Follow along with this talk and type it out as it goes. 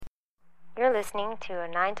You're listening to a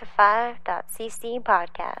 9to5.cc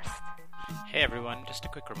podcast. Hey everyone, just a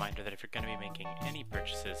quick reminder that if you're going to be making any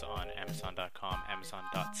purchases on Amazon.com,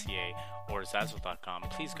 Amazon.ca, or Zazzle.com,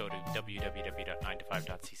 please go to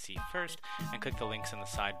www.9to5.cc first and click the links in the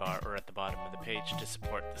sidebar or at the bottom of the page to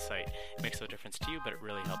support the site. It makes no difference to you, but it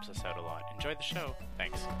really helps us out a lot. Enjoy the show.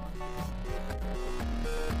 Thanks.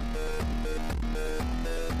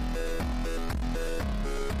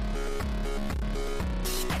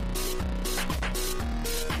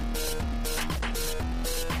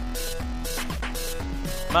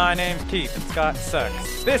 My name's Keith, and Scott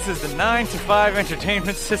sucks. This is the 9to5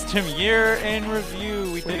 Entertainment System Year in Review.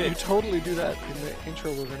 We did it. You totally do that in the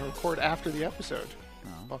intro we're going to record after the episode. Oh.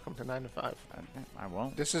 Welcome to 9to5. I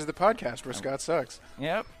won't. This is the podcast where Scott sucks.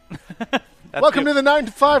 Yep. Welcome to the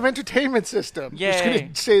 9to5 Entertainment System. Yay. We're just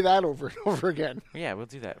going to say that over and over again. Yeah, we'll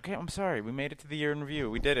do that. Okay, I'm sorry. We made it to the year in review.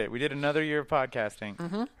 We did it. We did another year of podcasting.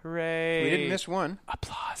 Mm-hmm. Hooray. We didn't miss one.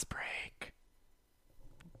 Applause break.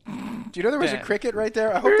 Do you know there was a cricket right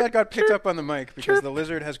there? I hope that got picked up on the mic because the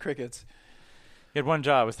lizard has crickets. You had one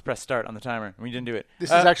job, was to press start on the timer, and we didn't do it. This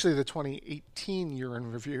is actually the 2018 year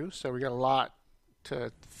in review, so we got a lot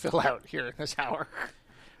to fill out here in this hour.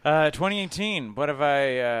 2018, what have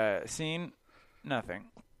I seen? Nothing.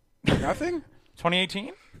 Nothing?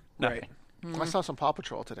 2018? Nothing. Right. I saw some Paw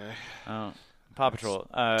Patrol today. Oh, Paw Patrol.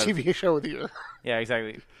 TV show of the year. Yeah,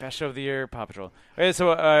 exactly. Best show of the year, Paw Patrol. Okay,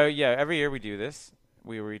 so, every year we do this.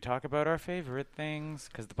 We talk about our favorite things,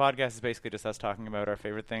 because the podcast is basically just us talking about our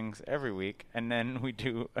favorite things every week, and then we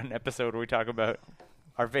do an episode where we talk about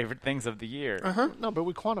our favorite things of the year. Uh-huh. No, but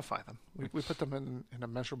we quantify them. We put them in a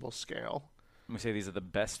measurable scale. And we say these are the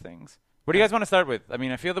best things. What do you guys want to start with? I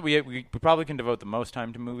mean, I feel that we probably can devote the most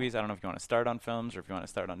time to movies. I don't know if you want to start on films or if you want to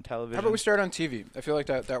start on television. How about we start on TV? I feel like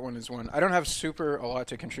that one is one. I don't have a lot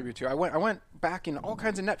to contribute to. I went back in all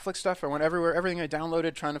kinds of Netflix stuff. I went everywhere, everything I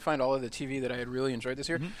downloaded, trying to find all of the TV that I had really enjoyed this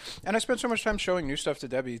year. Mm-hmm. And I spent so much time showing new stuff to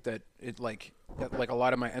Debbie that a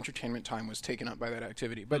lot of my entertainment time was taken up by that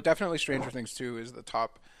activity. But definitely Stranger Things 2 is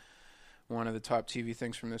one of the top TV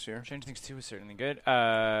things from this year. Stranger Things 2 was certainly good.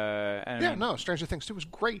 Stranger Things 2 was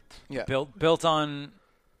great. Yeah, built on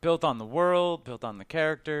the world, built on the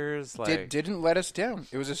characters. Didn't let us down.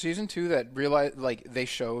 It was a season 2 that realized, they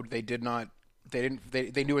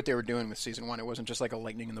knew what they were doing with season 1. It wasn't just like a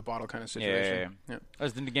lightning in the bottle kind of situation. Yeah. I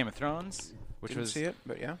was into Game of Thrones, which didn't see it,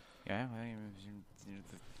 but yeah. Yeah.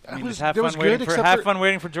 I mean, just have fun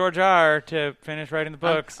waiting for George R. to finish writing the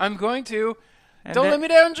books. I'm going to. Don't let me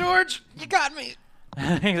down, George. You got me.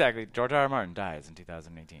 Exactly. George R. R. Martin dies in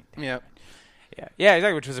 2018. Yeah. Yeah,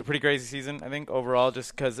 exactly, which was a pretty crazy season, I think, overall,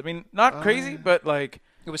 just because, I mean, not crazy, but, like...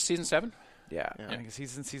 It was season 7? Yeah. I think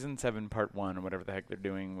season 7, part 1, or whatever the heck they're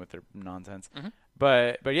doing with their nonsense. Mm-hmm.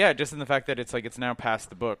 But yeah, just in the fact that it's now past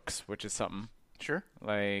the books, which is something. Sure.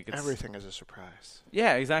 Like, everything is a surprise.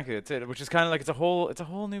 Yeah, exactly, that's it, which is kind of like, it's a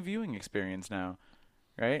whole new viewing experience now,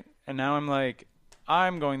 right? And now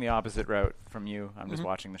I'm going the opposite route from you. I'm just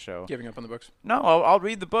watching the show. Giving up on the books? No, I'll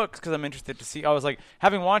read the books because I'm interested to see. I was like,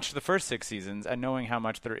 having watched the first 6 seasons and knowing how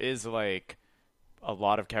much there is, like, a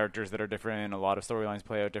lot of characters that are different, a lot of storylines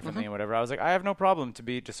play out differently and whatever, I was like, I have no problem to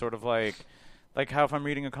be just sort of like how if I'm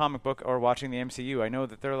reading a comic book or watching the MCU, I know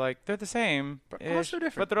that they're the same, but also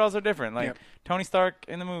different. But they're also different. Like, Tony Stark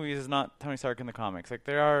in the movies is not Tony Stark in the comics. Like,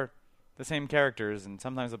 they are the same characters, and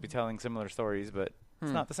sometimes they'll be telling similar stories, but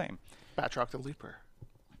it's not the same. Batroc the Leaper.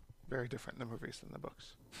 Very different in the movies than the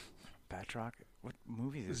books. Batroc? What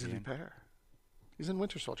movies is he in? He's in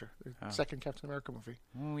Winter Soldier, the second Captain America movie.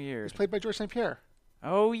 Weird. He's played by George St. Pierre.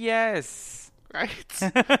 Oh, yes. Right?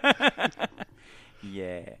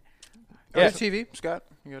 Yeah. TV, Scott?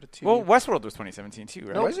 You got a TV? Well, Westworld was 2017, too,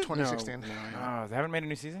 right? No, was it? 2016. No. Oh, they haven't made a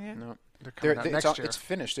new season yet? No. They're coming out next year. It's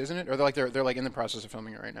finished, isn't it? Or they're in the process of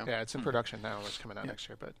filming it right now. Yeah, it's in production now. It's coming out next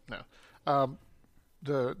year, but no.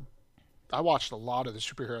 I watched a lot of the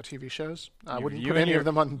superhero TV shows. I wouldn't put any of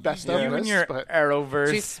them on best of lists. You and your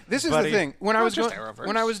Arrowverse. See, this is the thing. When I was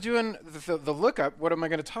doing the lookup, what am I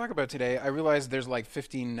going to talk about today? I realized there's like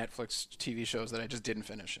 15 Netflix TV shows that I just didn't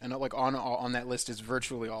finish, and like on that list is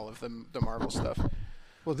virtually all of them the Marvel stuff.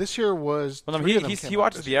 Well, this year was. Well, no, he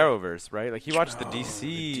watches the Arrowverse, right? Like he watched the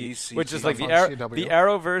DC, which is like the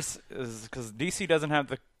Arrowverse is because DC doesn't have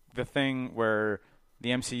the thing where the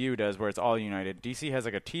MCU does, where it's all united. DC has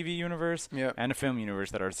like a TV universe and a film universe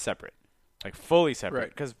that are separate, like fully separate,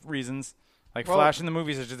 because reasons. Like Flash in the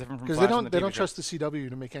movies is just different from Flash in the TV show. Because they don't trust the CW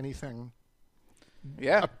to make anything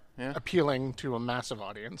appealing to a massive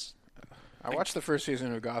audience. I watched the first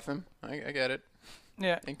season of Gotham. I get it.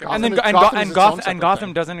 Yeah, Gotham and then Gotham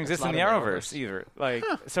Gotham doesn't exist in the not an Arrowverse either. Like,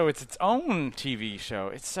 so it's its own TV show.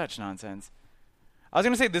 It's such nonsense. I was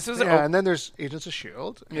gonna say this is and then there's Agents of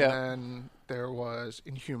Shield, and Yeah. then there was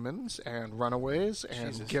Inhumans and Runaways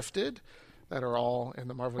and Gifted, that are all in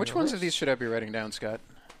the Marvel. Which universe. ones of these should I be writing down, Scott?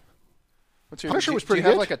 What's your, Punisher do, was do pretty you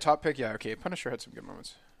have good. like a top pick? Yeah, okay. Punisher had some good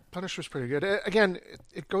moments. Punisher's pretty good. Again,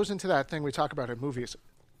 it goes into that thing we talk about in movies.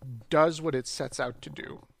 Does what it sets out to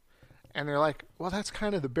do. And they're like, well, that's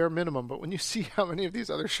kind of the bare minimum. But when you see how many of these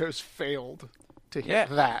other shows failed to hit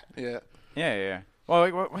that. Yeah. Yeah. Well,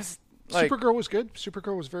 like, what was like? Supergirl was good.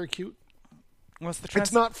 Supergirl was very cute. What's the?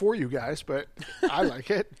 It's not for you guys, but I like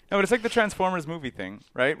it. No, but it's like the Transformers movie thing,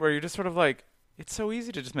 right? Where you're just sort of like, it's so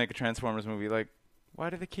easy to just make a Transformers movie. Like, why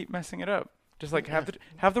do they keep messing it up? Just like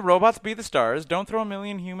have the robots be the stars. Don't throw a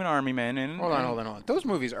million human army men in. Hold on. Those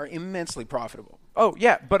movies are immensely profitable. Oh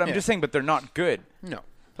yeah, but I'm just saying, but they're not good. No.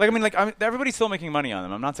 Like everybody's still making money on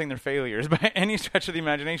them. I'm not saying they're failures by any stretch of the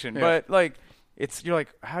imagination. Yeah. But like, you're like,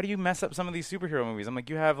 how do you mess up some of these superhero movies? I'm like,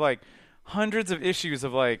 you have like hundreds of issues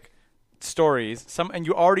of like stories, and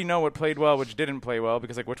you already know what played well, which didn't play well,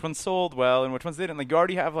 because like which ones sold well and which ones didn't. Like you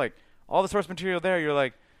already have like all the source material there. You're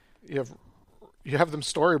like, you have them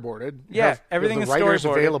storyboarded. Everything is the writers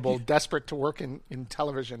storyboarded. available, desperate to work in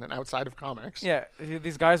television and outside of comics. Yeah,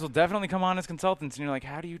 these guys will definitely come on as consultants, and you're like,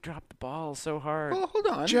 how do you drop the ball so hard? Well, hold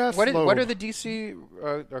on. Jeff What Loeb. are the DC?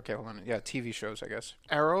 Okay, hold on. Yeah, TV shows, I guess.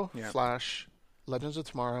 Arrow, Flash, Legends of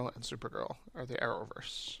Tomorrow, and Supergirl are the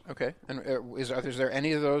Arrowverse. Okay, and is there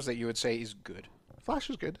any of those that you would say is good? Flash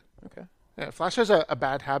is good. Okay. Yeah, Flash has a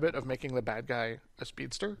bad habit of making the bad guy a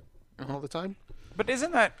speedster all the time. But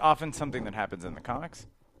isn't that often something that happens in the comics?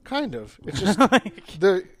 Kind of. It's just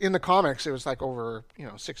in the comics it was like over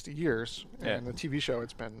 60 years, and in the TV show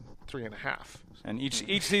it's been 3.5. And each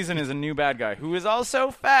season is a new bad guy who is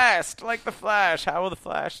also fast, like the Flash. How will the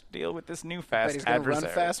Flash deal with this new fast He's gonna adversary?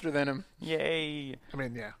 run faster than him. Yay! I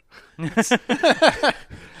mean, yeah.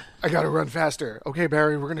 I got to run faster. Okay,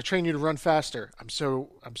 Barry, we're going to train you to run faster. I'm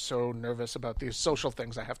so nervous about these social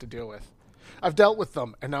things I have to deal with. I've dealt with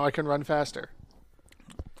them, and now I can run faster.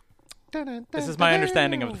 This is my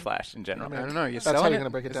understanding of the Flash in general. I don't know. That's how you're going to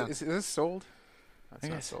break it down. Is this sold? That's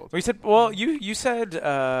not sold. Well, you said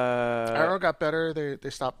Arrow got better. They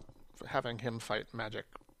stopped having him fight magic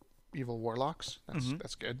evil warlocks.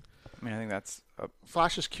 That's good. I mean, I think that's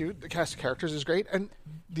Flash is cute. The cast of characters is great. And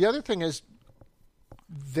the other thing is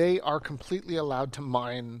they are completely allowed to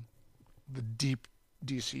mine the deep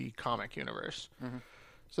DC comic universe.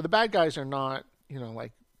 So the bad guys are not,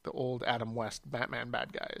 like the old Adam West Batman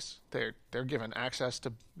bad guys. They're given access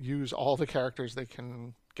to use all the characters they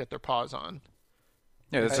can get their paws on.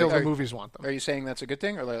 yeah. Until the movies want them. Are you saying that's a good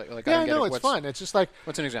thing, or like? Yeah, I don't get no, it. it's fun. It's just like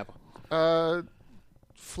What's an example?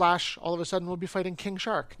 Flash all of a sudden will be fighting King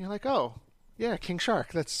Shark. And you're like, oh, yeah, King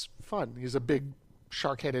Shark. That's fun. He's a big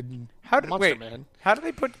shark-headed monster man. How did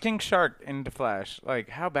they put King Shark into Flash? Like,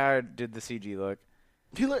 how bad did the CG look?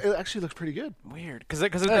 It actually looks pretty good. Weird, because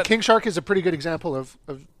King Shark is a pretty good example of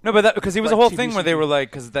no, but because he was a like whole TV thing where they CG. were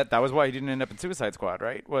like, because that was why he didn't end up in Suicide Squad,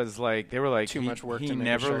 right? Was like they were like Too much work He to make a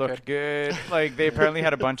never shark looked head. good. Like they apparently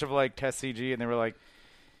had a bunch of like test CG, and they were like,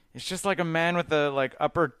 it's just like a man with the like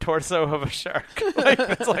upper torso of a shark.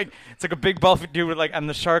 It's like a big bulky dude with like, and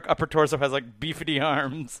the shark upper torso has like beefy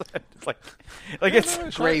arms. It's like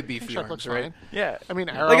it's Gray King beefy Shark arms, looks right? fine. yeah. I mean,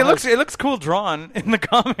 Arrow Like it has- looks cool drawn in the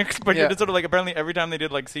comics, but Yeah. you're just sort of like apparently every time they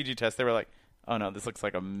did like CG tests, they were like, oh no, this looks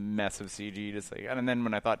like a mess of CG. Just like, and then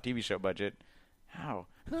when I thought TV show budget, how?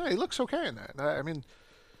 No, he looks okay in that. I mean,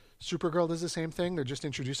 Supergirl does the same thing. They're just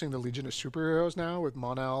introducing the Legion of Superheroes now with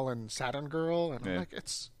Mon-El and Saturn Girl, and I'm like,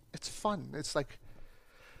 it's fun. It's like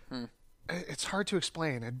it's hard to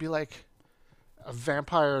explain. It'd be like a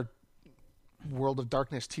vampire World of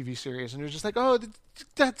Darkness TV series, and you're just like, oh,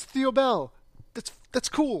 that's Theo Bell. That's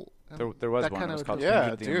cool. And There was that one kind that was of- called Yeah,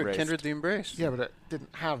 Kindred the dude, Embraced. Kindred the Embrace. Yeah, but it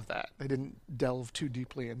didn't have that. They didn't delve too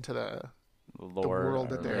deeply into the Lore, world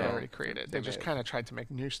that they yeah. already created. They just kind of tried to make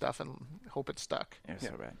new stuff and hope it stuck. It was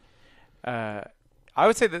so bad. I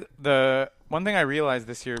would say that the one thing I realized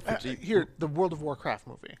this year for Here, the World of Warcraft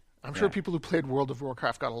movie. I'm sure people who played World of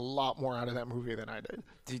Warcraft got a lot more out of that movie than I did.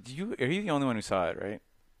 Are you the only one who saw it, right?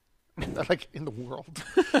 Like, in the world.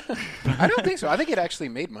 I don't think so. I think it actually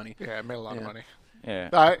made money. Yeah, it made a lot of money.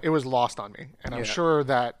 Yeah. It was lost on me. And I'm Yeah. sure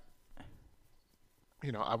that,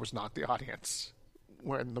 I was not the audience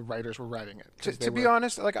when the writers were writing it. 'Cause they To be were-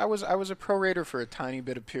 honest, like I was a prorater for a tiny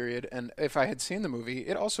bit of period, and if I had seen the movie,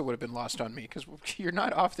 it also would have been lost on me because you're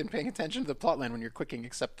not often paying attention to the plotline when you're clicking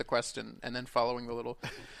accept the quest and then following the little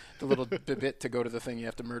bit to go to the thing you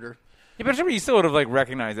have to murder. Yeah, but you still would have like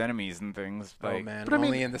recognized enemies and things. Oh Like, man, but I mean-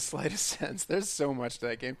 only in the slightest sense. There's so much to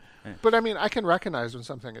that game. But I mean, I can recognize when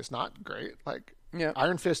something is not great. Like Yeah.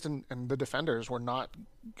 Iron Fist and The Defenders were not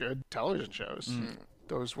good television shows.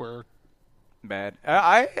 Those were bad.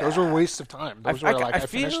 those were wastes of time. Those were like I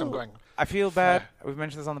finished them going. I feel bad. We've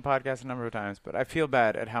mentioned this on the podcast a number of times, but I feel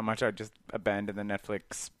bad at how much I just abandoned the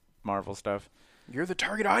Netflix Marvel stuff. You're the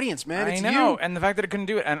target audience, man. I It's know, you. and the fact that it couldn't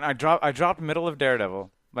do it, and I dropped middle of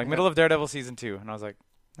Daredevil, middle of Daredevil season 2, and I was like,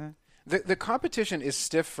 The competition is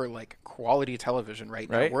stiff for like quality television right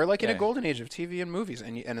now. Right? We're like in a Yeah. golden age of TV and movies,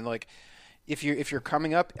 and like if you're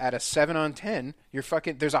coming up at a 7 on 10, you're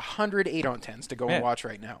fucking. There's 100 8 on 10s to go and watch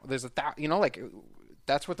right now. There's like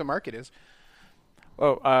that's what the market is.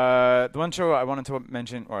 oh, the one show I wanted to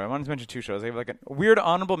mention 2 shows. I have like a weird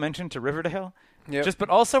honorable mention to Riverdale. Yep. But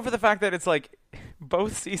also for the fact that it's like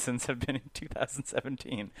both seasons have been in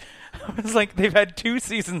 2017. I was like, they've had 2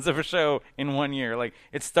 seasons of a show in 1 year. Like,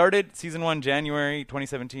 it started season 1 January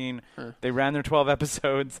 2017. They ran their 12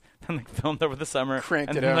 episodes, then like filmed over the summer, Cranked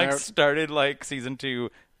and it then like out. started like season 2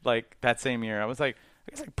 like that same year. I was like,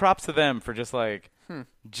 I guess like props to them for just like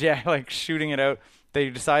like shooting it out. They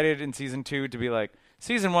decided in season 2 to be like,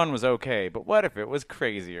 season 1 was okay, but what if it was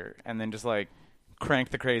crazier? And then just like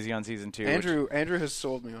crank the crazy on season 2. Andrew has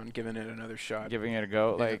sold me on giving it another shot. Giving it a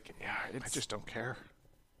go. Yeah. Like, I just don't care.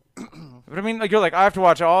 but I mean, like, you're like, I have to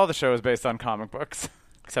watch all the shows based on comic books,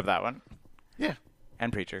 except that one Yeah.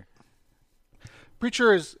 and Preacher.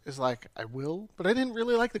 Preacher is like I will, but I didn't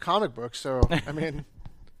really like the comic book, so I mean,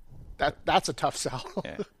 that's a tough sell.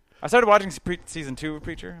 Yeah, I started watching season 2 of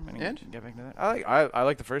Preacher. I'm gonna And? get back to that. I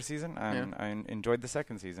like the first season, and I enjoyed the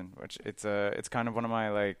second season, which it's kind of one of my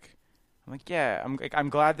like. I'm like, yeah, I'm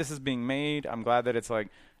glad this is being made. I'm glad that it's like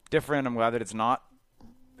different. I'm glad that it's not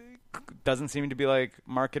doesn't seem to be like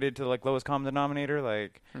marketed to like lowest common denominator.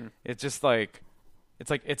 Like it's just like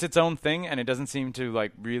it's its own thing, and it doesn't seem to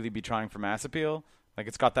like really be trying for mass appeal. Like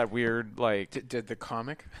it's got that weird like Did the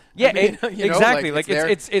comic? yeah, I mean, exactly. Like there.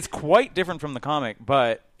 it's quite different from the comic,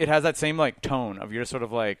 but it has that same like tone of your sort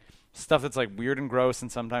of like stuff that's like weird and gross and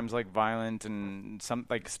sometimes like violent and some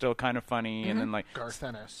like still kind of funny and then like Garth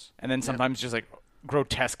Ennis. and then sometimes just like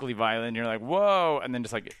grotesquely violent. And you're like, whoa, and then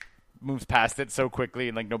just like it moves past it so quickly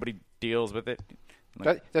and like nobody deals with it.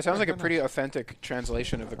 Like, That sounds like a pretty authentic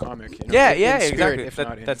translation of the comic. You know, yeah, in yeah, spirit, exactly. if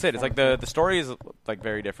not in That's it. It's like form. the story is like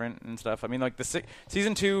very different and stuff. I mean, like the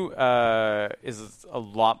season 2 is a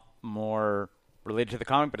lot more related to the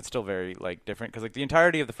comic, but it's still very like different because like the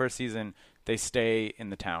entirety of the first season they stay in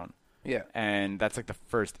the town. Yeah. And that's like the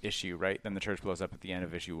first issue, right? Then the church blows up at the end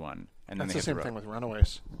of issue 1, and then That's they the same have to thing with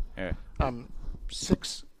Runaways. Yeah.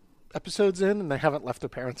 6 episodes in, and they haven't left their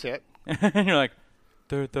parents yet. And you're like,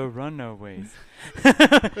 they're the runaways.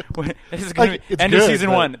 This is gonna Like, be it's end of good, season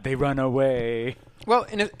but- 1. They run away. Well,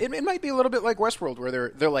 and it might be a little bit like Westworld, where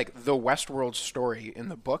they're like the Westworld story in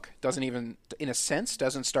the book doesn't even, in a sense,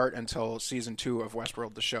 doesn't start until season 2 of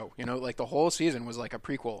Westworld, the show. You know, like the whole season was like a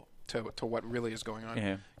prequel to what really is going on.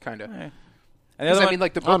 Yeah. Kind of. Yeah. And the Because other I mean,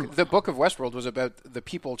 one- like the book of Westworld was about the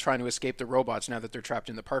people trying to escape the robots now that they're trapped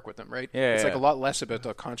in the park with them, right? Yeah, it's like yeah. a lot less about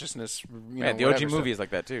the consciousness. You know, the OG whatever movie stuff. is like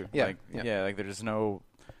that too. Yeah, Like, yeah. like there's no.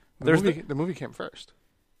 The movie came first.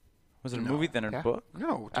 Was it a No. movie then a Yeah. book?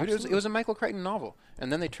 No, dude, it was a Michael Crichton novel,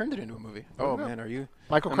 and then they turned it into a movie. Oh no. man, are you?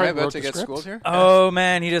 Michael am Crichton I wrote about to the get script. schooled here? Oh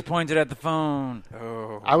man, he just pointed at the phone.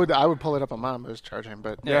 Oh. I would pull it up on Mom. It was charging,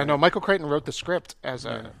 but Yeah. no. Michael Crichton wrote the script as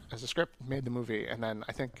a script, made the movie, and then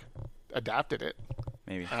I think adapted it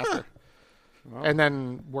Maybe. after, and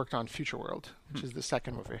then worked on Future World, which is the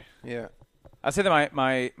second movie. Yeah. I'd say that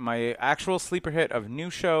my actual sleeper hit of new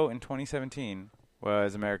show in 2017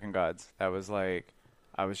 was American Gods. That was like,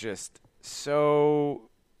 I was just so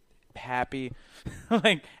happy,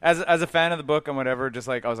 like as a fan of the book and whatever. Just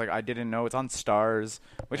like I was like, I didn't know it's on Stars,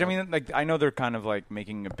 which I mean, like I know they're kind of like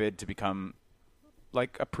making a bid to become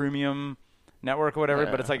like a premium network or whatever,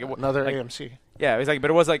 but it's like another like, AMC. Yeah, it was like,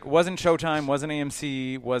 but it was like wasn't Showtime, wasn't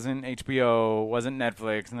AMC, wasn't HBO, wasn't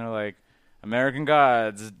Netflix, and they're like American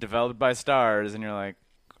Gods, developed by Stars, and you're like,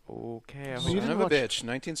 okay, So you Son didn't of a watch- bitch.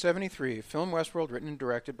 1973. Film Westworld, written and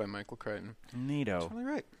directed by Michael Crichton. neato. Totally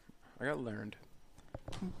right. I got learned.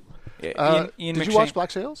 Yeah, Ian did you McShane- watch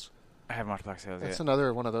Black Sails? I haven't watched Black Sails That's yet.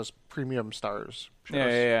 another one of those premium Stars shows.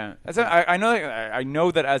 Yeah. I know. I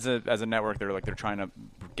know that as a network, they're trying to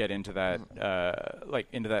get into that,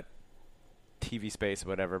 into that TV space, or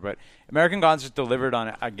whatever. But American Gods just delivered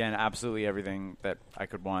on again absolutely everything that I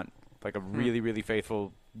could want. Like a really, really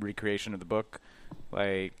faithful recreation of the book.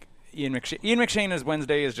 Like Ian McShane as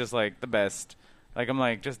Wednesday is just like the best. Like I'm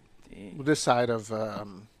like just This side of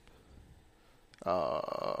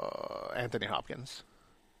Anthony Hopkins.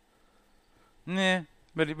 Nah,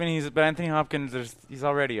 but Anthony Hopkins, he's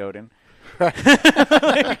already Odin.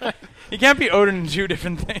 Like, you can't be Odin in two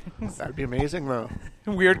different things. That'd be amazing, though.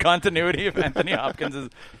 Weird continuity of Anthony Hopkins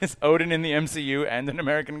is Odin in the MCU and in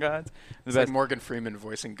American Gods. It's like Morgan Freeman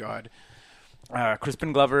voicing God.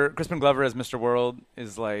 Crispin Glover as Mr. World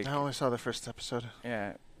is like. I only saw the first episode.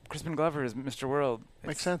 Yeah, Crispin Glover is Mr. World.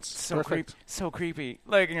 Makes sense. So creepy.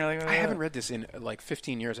 Like, and you're like, I haven't read this in like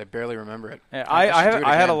 15 years. I barely remember it. Yeah,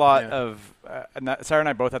 I had a lot of. Sarah and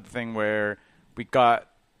I both had the thing where we got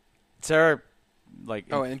Sarah. Like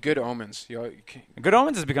and Good Omens. Good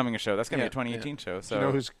Omens is becoming a show. That's gonna be a 2018 show. So do you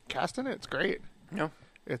know who's casting it? It's great. No,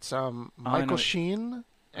 it's Michael Sheen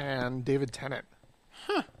and David Tennant.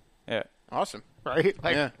 Huh. Yeah. Awesome. Right?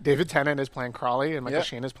 Like David Tennant is playing Crawley and Michael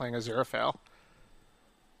Sheen is playing Aziraphale.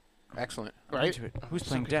 Excellent. Right? Who's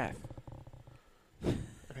playing Death? I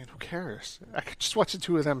mean, who cares? I could just watch the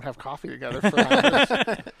two of them have coffee together for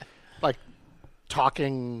hours. Like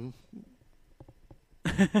talking.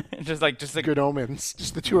 just like Good Omens.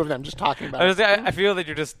 Just the two of them just talking about it. I feel that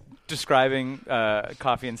you're just describing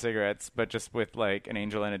coffee and cigarettes, but just with like an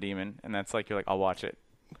angel and a demon, and that's like you're like, I'll watch it.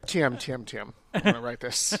 TM. I'm gonna write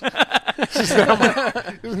this. This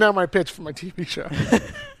is now my pitch for my TV show.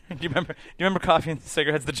 Do you remember Coffee and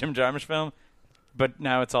Cigarettes, the Jim Jarmusch film? But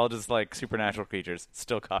now it's all just like supernatural creatures.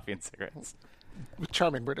 Still coffee and cigarettes. With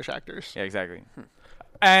charming British actors. Yeah, exactly.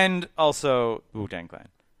 And also Wu-Tang Clan.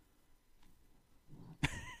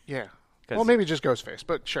 Yeah. Well, maybe just Ghostface,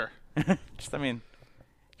 but sure.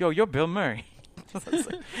 You're Bill Murray.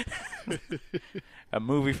 A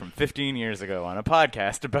movie from 15 years ago on a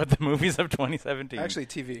podcast about the movies of 2017. Actually,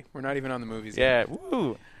 TV. We're not even on the movies yet. Yeah.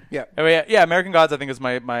 Woo. Yeah. Oh, yeah. American Gods, I think, is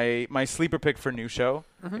my sleeper pick for new show.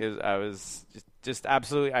 Mm-hmm. I was just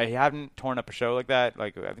absolutely. I haven't torn up a show like that.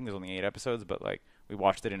 Like I think there's only 8 episodes, but like we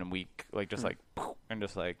watched it in a week. Like just like and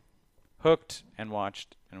just like hooked and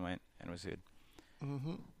watched and went and it was good.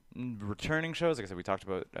 Mm-hmm. Returning shows, like I said, we talked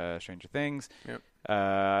about Stranger Things. Yep.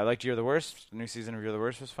 I liked You're the Worst. The new season of You're the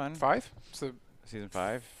Worst was fun. 5? So season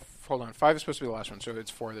 5. Hold on, 5 is supposed to be the last one, so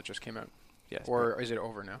it's 4 that just came out. Yes. Or is it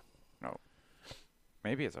over now? No.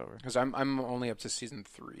 Maybe it's over. Because I'm only up to season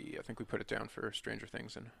 3. I think we put it down for Stranger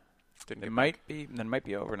Things and didn't. It might be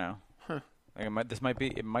over now. Huh. Like it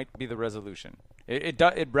might be the resolution.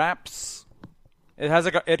 It wraps. It has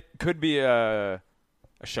like it could be a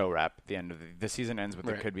show wrap at the end of the season ends with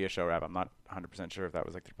right. It could be a show wrap. I'm not 100% sure if that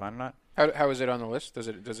was like their plan or not. How is it on the list? Does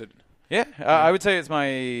it? Yeah, I would say it's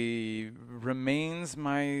remains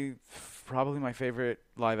probably my favorite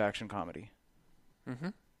live action comedy. Mm-hmm.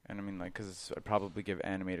 And I mean because I'd probably give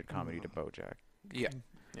animated comedy to BoJack. Yeah.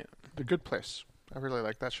 The Good Place. I really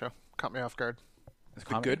like that show. Caught me off guard.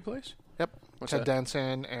 The Good Place? Yep. What's Ted that?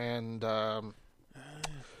 Danson and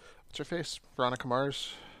what's her face? Veronica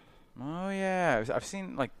Mars. Oh yeah, I've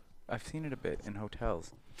seen it a bit in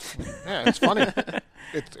hotels. Yeah, it's funny.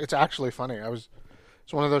 It's actually funny.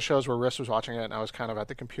 It's one of those shows where Riss was watching it, and I was kind of at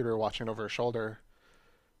the computer watching over her shoulder.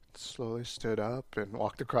 Slowly stood up and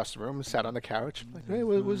walked across the room and sat on the couch. Like, hey,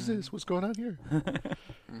 what was this? What's going on here?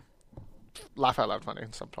 Laugh out loud funny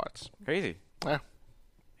in some parts. Crazy. Yeah.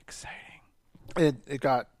 Exciting. It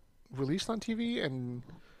got released on TV and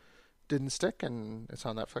didn't stick, and it's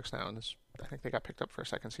on Netflix now. And I think they got picked up for a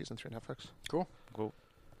second season through Netflix. Cool.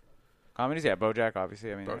 Comedies, yeah. BoJack,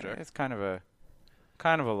 obviously. I mean, BoJack. It's kind of a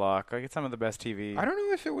lock. Like it's some of the best TV. I don't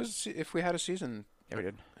know if we had a season. Yeah, we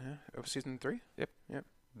did. Yeah, it was season 3. Yep.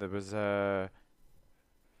 There was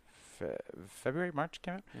February, March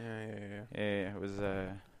came out. Yeah. It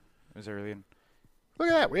was early. Look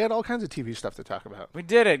at that. We had all kinds of TV stuff to talk about. We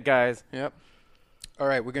did it, guys. Yep. All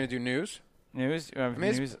right, we're gonna do news. News.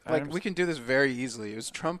 News. Like we can do this very easily. It was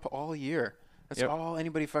Trump all year. That's Yep. all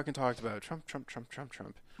anybody fucking talked about. Trump.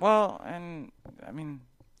 Well, and I mean,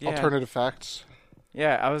 yeah. Alternative facts.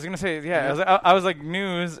 Yeah, I was gonna say, yeah. Yeah. I was like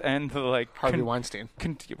news and the like Harvey Weinstein.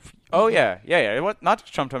 Oh yeah. What? Not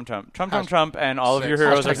Trump, and all of your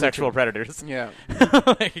heroes are sexual predators. Yeah.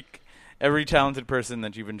 Like every talented person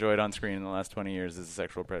that you've enjoyed on screen in the last 20 years is a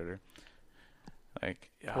sexual predator. Like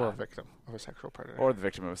Or a victim of a sexual predator. Or the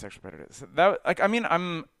victim of a sexual predator. So that, like, I mean,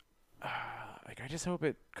 I'm like, I just hope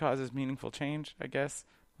it causes meaningful change. I guess,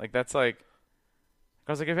 like, that's like,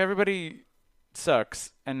 because like if everybody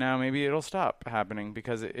sucks, and now maybe it'll stop happening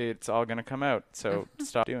because it's all gonna come out. So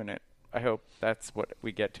stop doing it. I hope that's what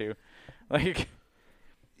we get to. Like,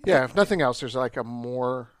 yeah, if nothing else, there's like a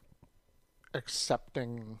more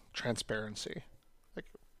accepting transparency, like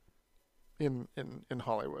in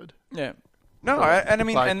Hollywood. yeah. No, and I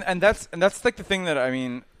mean, and that's like the thing that I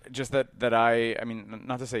mean, just that I mean,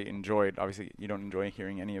 not to say enjoyed. Obviously, you don't enjoy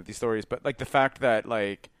hearing any of these stories, but like the fact that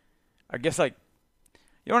like, I guess like,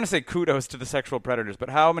 you don't want to say kudos to the sexual predators, but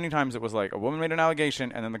how many times it was like a woman made an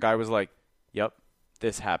allegation and then the guy was like, "Yep,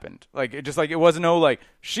 this happened." Like it just like it wasn't no like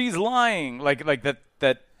she's lying. Like that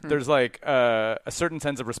there's like a certain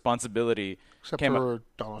sense of responsibility. Except for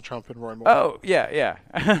Donald Trump and Roy Moore. Oh yeah.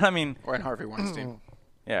 I mean, or and Harvey Weinstein.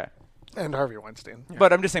 Yeah. And Harvey Weinstein. Yeah.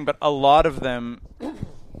 But I'm just saying, but a lot of them,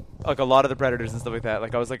 like a lot of the predators and stuff like that,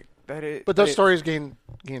 like I was like, that is. But those stories gained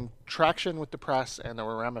traction with the press, and there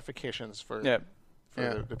were ramifications for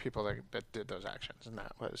the people that did those actions, and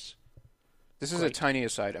that was. This is a tiny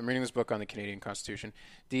aside. I'm reading this book on the Canadian Constitution.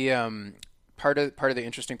 The part of the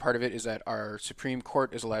interesting part of it is that our Supreme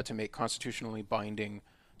Court is allowed to make constitutionally binding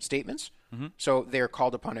statements. Mm-hmm. So they're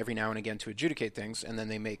called upon every now and again to adjudicate things, and then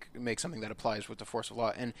they make something that applies with the force of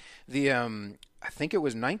law. And the I think it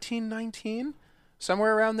was 1919,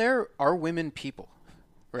 somewhere around there, are women people,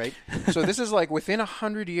 right? So this is like within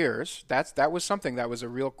 100 years, that was something that was a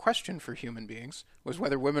real question for human beings, was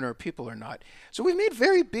whether women are people or not. So we've made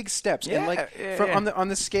very big steps, and on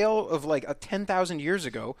the scale of like 10,000 years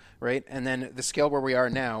ago, right? And then the scale where we are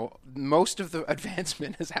now, most of the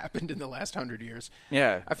advancement has happened in the last 100 years.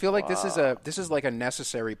 Yeah, I feel like this is like a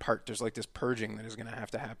necessary part. There's like this purging that is going to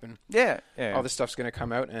have to happen. Yeah. All this stuff's going to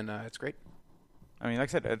come out, and it's great. I mean,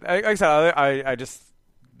 like I said, I just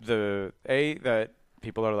that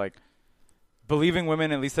people are like believing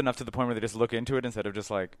women at least enough to the point where they just look into it instead of just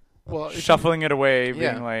like shuffling it away,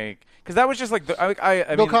 being like, because that was just like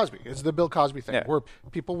I Bill Cosby. It's the Bill Cosby thing where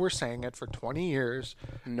people were saying it for 20 years.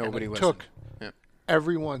 Nobody took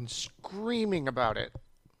everyone screaming about it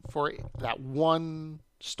for that one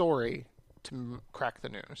story to crack the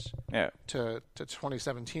news. Yeah. To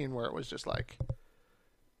 2017, where it was just like,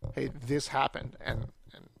 hey, this happened, and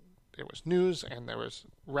it was news, and there was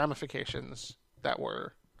ramifications that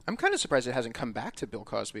were. I'm kind of surprised it hasn't come back to Bill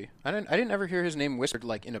Cosby. I didn't ever hear his name whispered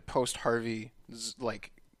like in a post Harvey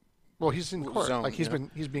like. Well, he's in court. Zone, like he's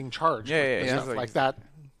being charged. Yeah. Like that.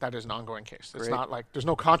 That is an ongoing case. It's not like there's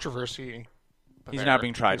no controversy. He's not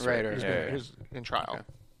being tried. He's in trial.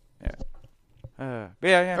 Yeah.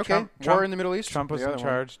 Yeah. Okay. Trump, war in the Middle East. Trump was in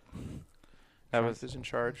charge. Trump is in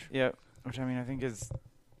charge. Yeah. Which I mean, I think is.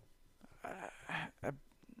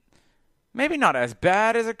 Maybe not as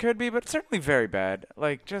bad as it could be, but certainly very bad.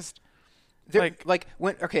 Like, just...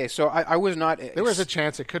 So I was not... There was a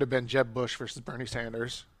chance it could have been Jeb Bush versus Bernie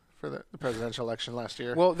Sanders for the presidential election last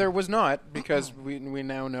year. Well, there was not, because we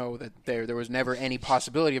now know that there was never any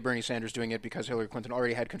possibility of Bernie Sanders doing it because Hillary Clinton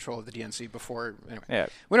already had control of the DNC before... Anyway,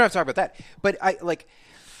 we don't have to talk about that. But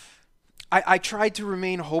I tried to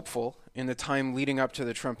remain hopeful in the time leading up to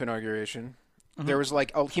the Trump inauguration. Mm-hmm. There was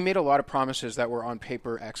he made a lot of promises that were on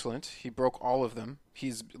paper excellent. He broke all of them.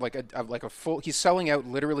 He's he's selling out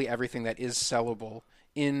literally everything that is sellable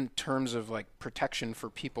in terms of like protection for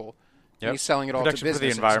people. Yep. And he's selling it all to businesses.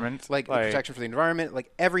 Protection for the environment. Like protection for the environment,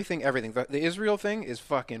 like everything. The Israel thing is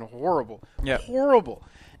fucking horrible. Yeah. Horrible.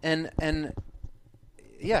 And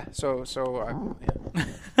yeah, so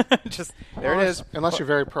just there it is. Unless you're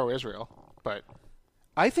very pro-Israel, but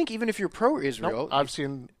I think even if you're pro-Israel, I've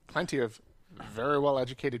seen plenty of very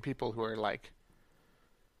well-educated people who are like,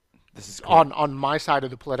 this is cool. on my side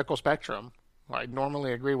of the political spectrum, who I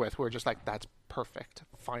normally agree with, who are just like, that's perfect,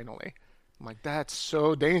 finally. I'm like, that's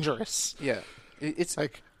so dangerous. Yeah. It's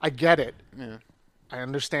like, I get it. Yeah. I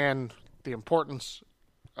understand the importance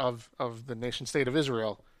of the nation-state of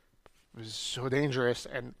Israel. It was so dangerous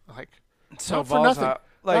and like, so not for nothing.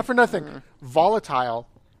 Like, not for nothing. Volatile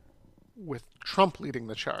with Trump leading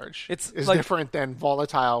the charge is like, different than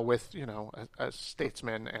volatile with a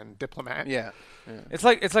statesman and diplomat. Yeah. It's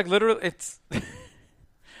like literally it's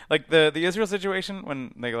like the Israel situation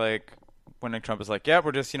when when Trump is like, yeah,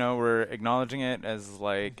 we're just we're acknowledging it as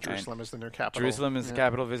like Jerusalem is the new capital. Jerusalem is the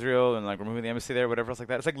capital of Israel, and like we're moving the embassy there, whatever else like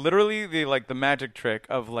that. It's like literally the magic trick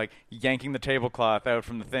of like yanking the tablecloth out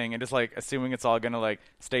from the thing and just like assuming it's all gonna like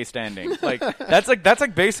stay standing. Like that's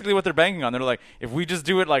like basically what they're banking on. They're like, if we just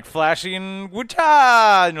do it like flashy and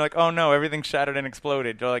woo-ta, and you're like, oh no, everything shattered and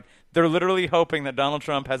exploded. They're literally hoping that Donald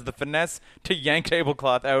Trump has the finesse to yank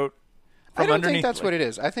tablecloth out. I don't think that's what it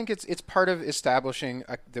is. I think it's part of establishing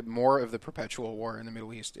the more of the perpetual war in the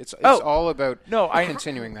Middle East. It's all about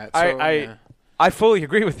continuing that. So, I fully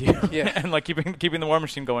agree with you. Yeah. And like keeping the war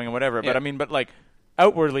machine going and whatever. Yeah. But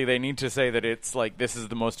outwardly they need to say that it's like this is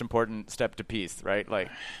the most important step to peace, right? Like,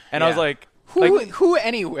 and I was like, who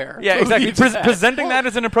anywhere? Yeah, exactly. Presenting that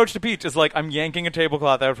as an approach to peace is like I'm yanking a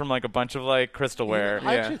tablecloth out from like a bunch of like crystalware.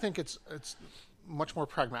 I actually think it's much more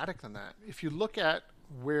pragmatic than that. If you look at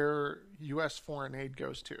where U.S. foreign aid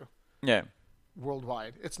goes to. Yeah.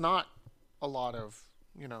 Worldwide, it's not a lot of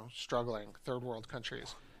struggling third world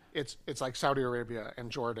countries. It's like Saudi Arabia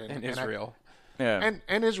and Jordan and Israel. And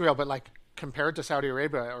Israel, but like compared to Saudi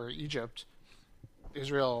Arabia or Egypt,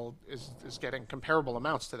 Israel is getting comparable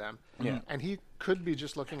amounts to them. Yeah. And he could be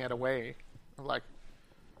just looking at a way of like,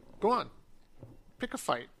 go on, pick a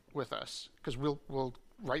fight with us because we'll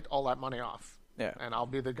write all that money off. Yeah. And I'll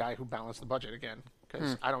be the guy who balanced the budget again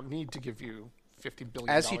because I don't need to give you $50 billion.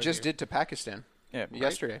 As he just did to Pakistan. Yeah.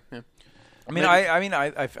 Yesterday. Right? Yeah.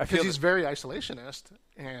 I feel because he's very isolationist,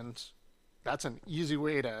 and that's an easy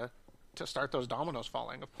way to start those dominoes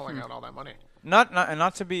falling of pulling out all that money.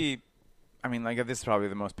 Not to be, I mean, like this is probably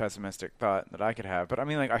the most pessimistic thought that I could have, but I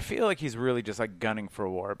mean, like I feel like he's really just like gunning for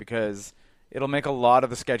war because it'll make a lot of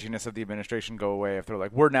the sketchiness of the administration go away if they're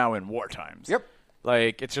like, we're now in war times. Yep.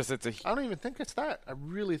 Like it's a. I don't even think it's that. I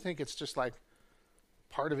really think it's just like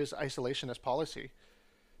part of his isolationist policy,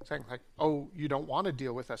 saying like, "Oh, you don't want to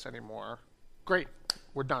deal with us anymore. Great,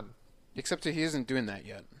 we're done." Except that he isn't doing that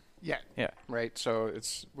yet. Yeah. Right. So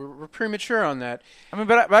we're premature on that. I mean,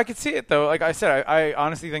 but I could see it though. Like I said, I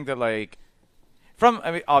honestly think that like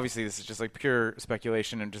obviously this is just like pure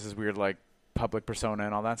speculation and just this weird like public persona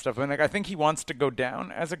and all that stuff. But like I think he wants to go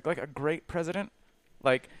down as a great president,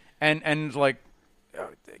 like and like.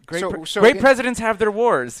 Great presidents have their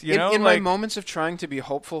wars, you know? In my moments of trying to be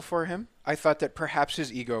hopeful for him, I thought that perhaps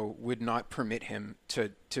his ego would not permit him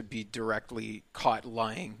to be directly caught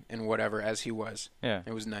lying and whatever as he was. Yeah.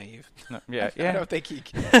 It was naive. No, yeah. I don't think he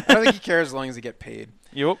cares as long as he get paid.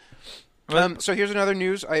 Yep. So here's another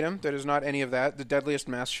news item that is not any of that. The deadliest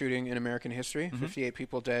mass shooting in American history. 58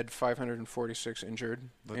 people dead, 546 injured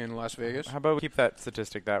in Las Vegas. How about we keep that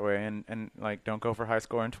statistic that way and like don't go for high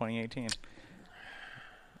score in 2018?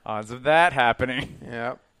 Odds of that happening.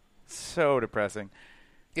 Yeah. So depressing.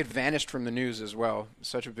 It vanished from the news as well.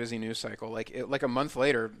 Such a busy news cycle. Like a month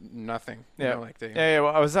later, nothing. Yeah. Well,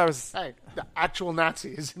 I was. Hey, the actual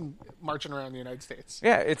Nazis marching around the United States.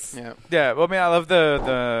 Yeah, it's. Yeah. Well, I mean, I love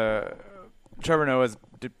the Trevor Noah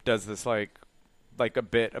does this like a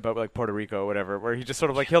bit about like Puerto Rico or whatever, where he just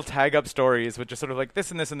sort of like he'll tag up stories with just sort of like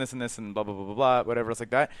this and this and this and this and blah blah blah blah blah whatever else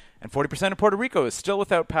like that. And 40% of Puerto Rico is still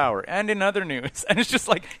without power. And in other news, and it's just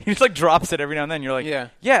like he just like drops it every now and then. You're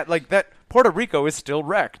like, yeah, like that Puerto Rico is still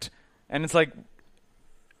wrecked. And it's like,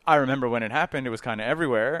 I remember when it happened, it was kind of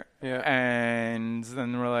everywhere. Yeah. And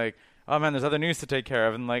then we're like, oh man, there's other news to take care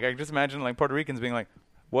of. And like I just imagine like Puerto Ricans being like,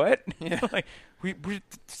 what? Yeah. Like we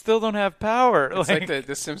still don't have power. It's like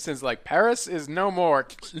the Simpsons, like Paris is no more.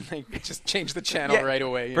 Like just change the channel right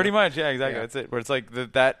away. Pretty much, yeah, exactly. That's it. Where it's like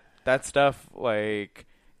that stuff, like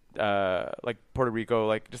Puerto Rico,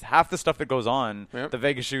 like just half the stuff that goes on, the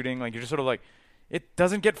Vegas shooting, like you're just sort of like, it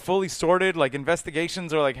doesn't get fully sorted. Like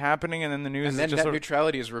investigations are like happening, and then the news and then is just net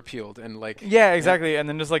neutrality is repealed, and like exactly, and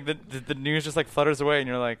then just like the news just like flutters away, and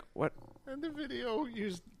you're like, what? And the video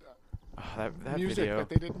used. That music video that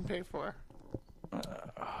they didn't pay for.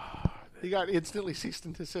 He got instantly ceased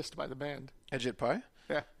and desist by the band. Edgit Pie?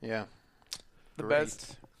 Yeah. Yeah. The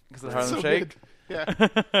best. Because of the Harlem So Shake? good.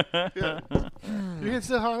 Yeah. You can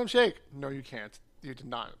still Harlem Shake. No, you can't. You did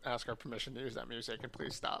not ask our permission to use that music, and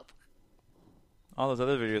please stop. All those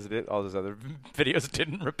other videos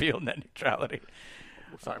didn't repeal net neutrality.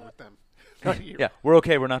 We're fine with them. Not you. Yeah, we're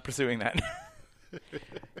okay. We're not pursuing that.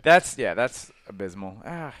 That's abysmal.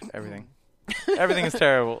 Everything is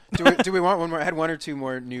terrible. Do we want one more? I had one or two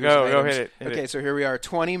more news items. Go hit it. Okay, so here we are.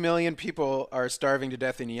 20 million people are starving to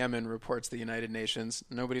death in Yemen, reports the United Nations.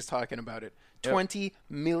 Nobody's talking about it. 20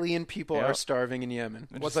 million people are starving in Yemen.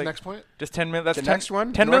 What's the next point? Just 10 million. That's the 10, next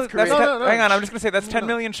one? 10 North million. Korea. No. Hang on, I'm just gonna say that's 10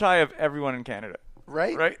 million shy of everyone in Canada.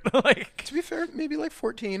 Right? Right. Like to be fair, maybe like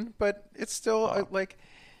 14, but it's still like.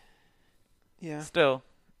 Yeah. Still,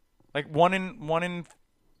 like one in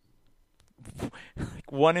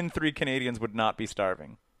 3 Canadians would not be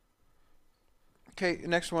starving. Okay,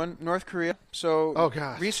 next one, North Korea. So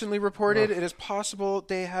recently reported it is possible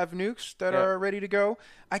they have nukes that are ready to go.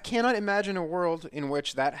 I cannot imagine a world in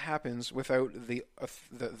which that happens without the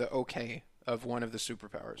okay of one of the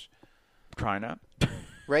superpowers. China.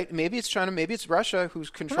 Right? Maybe it's China, maybe it's Russia who's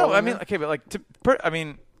controlling No, I mean, okay, but like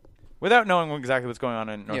without knowing exactly what's going on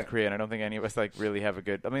in North Korea, and I don't think any of us like really have a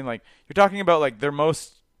good. I mean, like you're talking about like their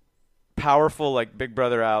most powerful like big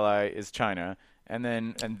brother ally is China, and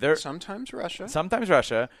they're sometimes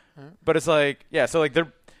Russia, but it's like so like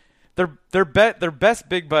their best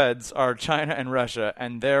big buds are China and Russia,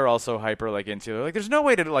 and they're also hyper like insular. Like there's no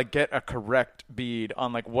way to like get a correct bead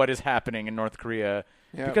on like what is happening in North Korea.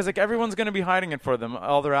 Yeah. Because like everyone's going to be hiding it for them,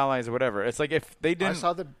 all their allies or whatever. It's like if they didn't. I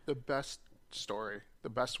saw the best story the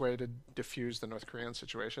best way to diffuse the North Korean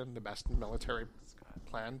situation, the best military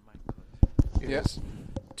plan, is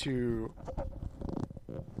to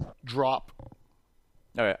drop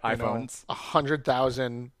iPhones.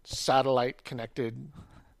 100,000 satellite-connected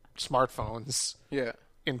smartphones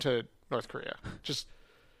into North Korea. Just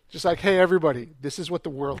like, hey, everybody, this is what the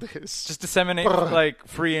world is. Just disseminate like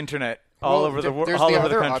free internet all over the world. There's all the over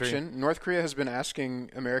other the country. option. North Korea has been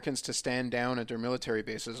asking Americans to stand down at their military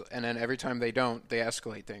bases, and then every time they don't, they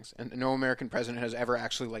escalate things. And no American president has ever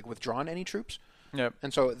actually like withdrawn any troops. Yep.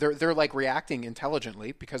 And so they're like reacting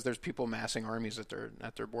intelligently because there's people massing armies at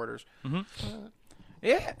their borders. Mm-hmm.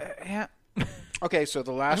 Yeah. Okay, so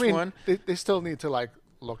the last one. They still need to like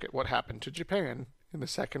look at what happened to Japan in the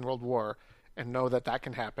Second World War and know that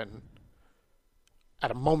can happen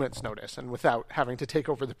at a moment's notice and without having to take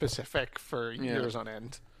over the Pacific for years on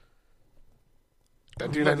end.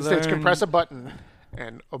 That the United States can press a button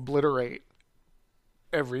and obliterate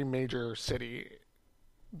every major city,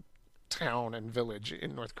 town, and village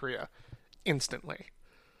in North Korea instantly.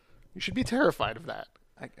 You should be terrified of that.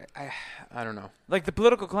 I don't know. Like, the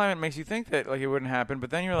political climate makes you think that like it wouldn't happen,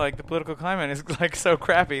 but then you're like, the political climate is like so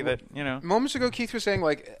crappy that, you know. Moments ago, Keith was saying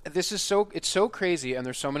like it's so crazy, and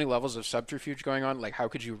there's so many levels of subterfuge going on. Like, how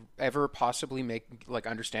could you ever possibly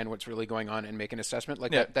understand what's really going on and make an assessment?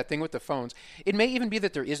 Like that thing with the phones. It may even be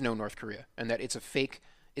that there is no North Korea and that it's a fake.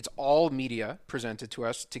 It's all media presented to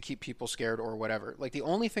us to keep people scared or whatever. Like, the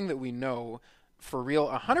only thing that we know for real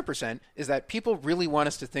 100% is that people really want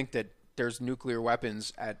us to think that there's nuclear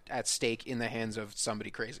weapons at stake in the hands of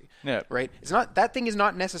somebody crazy. Yeah. Right? It's not, that thing is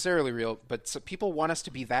not necessarily real, but people want us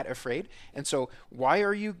to be that afraid. And so why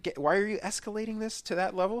are you escalating this to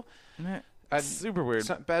that level? It's super weird.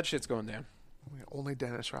 Bad shit's going down. Only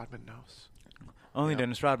Dennis Rodman knows. Only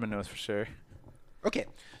Dennis Rodman knows for sure. Okay.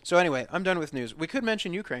 So anyway, I'm done with news. We could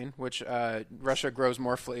mention Ukraine, which Russia grows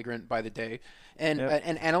more flagrant by the day. And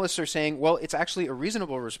analysts are saying, well, it's actually a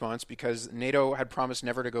reasonable response because NATO had promised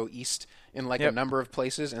never to go east in a number of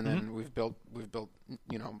places, and then we've built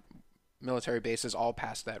military bases all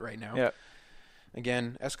past that right now. Yep.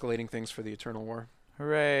 Again, escalating things for the eternal war.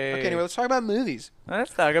 Hooray. Okay, anyway, let's talk about movies.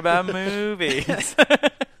 Let's talk about movies.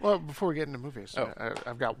 Well, before we get into movies,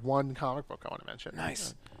 I've got one comic book I want to mention.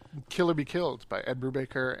 Nice. Kill or Be Killed by Ed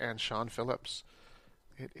Brubaker and Sean Phillips.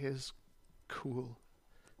 It is cool.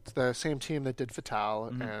 It's the same team that did Fatale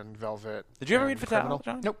and Velvet. Did you ever read Fatale,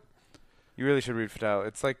 John? Nope. You really should read Fatale.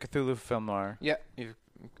 It's like Cthulhu film noir. Yeah, you've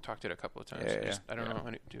talked it a couple of times. Yeah. I don't know how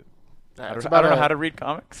to do. I don't know how to read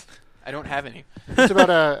comics. I don't have any. It's about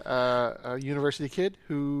a university kid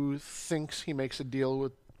who thinks he makes a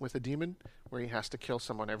deal with a demon where he has to kill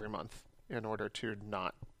someone every month in order to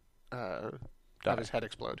not have his head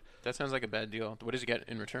explode. That sounds like a bad deal. What does he get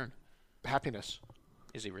in return? Happiness.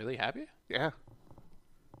 Is he really happy? Yeah.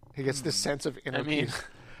 He gets this sense of inner peace.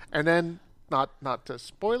 And then, not to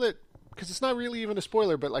spoil it, because it's not really even a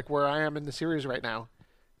spoiler, but like where I am in the series right now,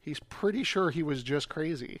 he's pretty sure he was just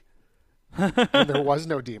crazy. And there was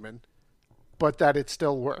no demon, but that it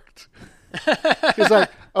still worked. He's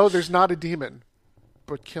like, oh, there's not a demon,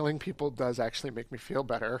 but killing people does actually make me feel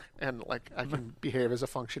better, and like I can behave as a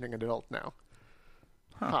functioning adult now.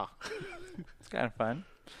 Huh. It's kind of fun.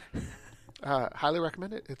 Highly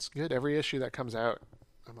recommend it. It's good. Every issue that comes out,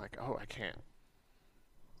 I'm like, oh, I can't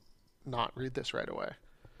not read this right away.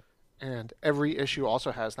 And every issue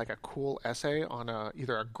also has like a cool essay on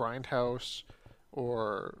either a grindhouse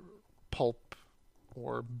or pulp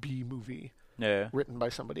or B movie written by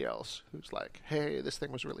somebody else who's like, hey, this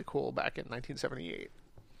thing was really cool back in 1978.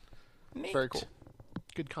 Neat. Very cool.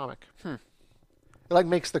 Good comic. It like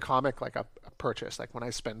makes the comic like a purchase. Like when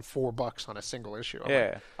I spend $4 on a single issue.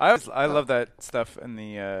 I love that stuff in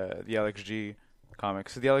the LXG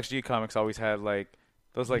comics. So the LXG comics always had like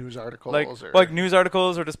those like news articles, like news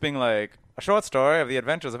articles, or just being like a short story of the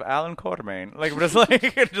adventures of Alan Quatermain. Like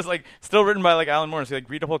just like still written by like Alan Moore. So you like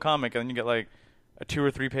read a whole comic and then you get like a 2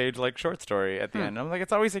 or 3 page like short story at the end. And I'm like,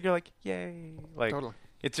 it's always like you're like, yay! Like totally.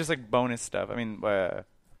 It's just like bonus stuff. I mean,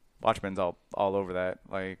 Watchmen's all over that.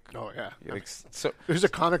 Like, oh yeah, like, so there's a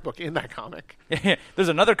comic book in that comic. Yeah, there's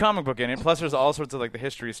another comic book in it. Plus, there's all sorts of like the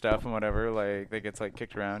history stuff and whatever. Like that gets like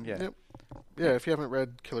kicked around. Yeah. Yep. Yeah, if you haven't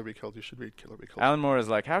read Kill or Be Killed, you should read Kill or Be Killed. Alan Moore is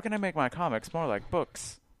like, how can I make my comics more like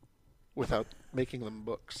books? Without making them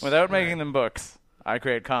books. Without making them books, I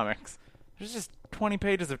create comics. There's just 20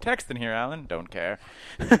 pages of text in here, Alan. Don't care.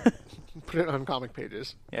 Put it on comic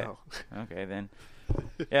pages. Yeah. Oh. Okay, then.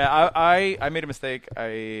 Yeah, I made a mistake.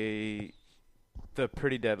 The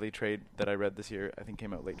Pretty Deadly trade that I read this year, I think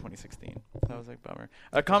came out late 2016. That was like bummer.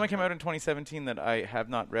 A comic came out in 2017 that I have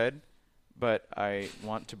not read, but I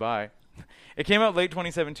want to buy It came out late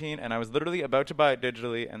 2017, and I was literally about to buy it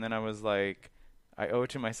digitally, and then I was like, I owe it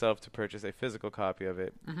to myself to purchase a physical copy of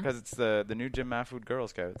it because it's the new Jim Mahfood Girl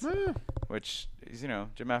Scouts, which is, Jim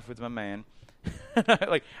Mahfood's my man.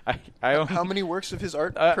 Like I own How many works of his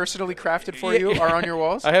art personally crafted for you are on your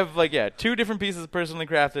walls? I have 2 different pieces personally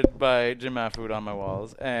crafted by Jim Mahfood on my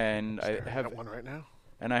walls, and I have one right now.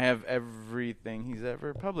 And I have everything he's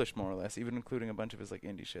ever published, more or less, even including a bunch of his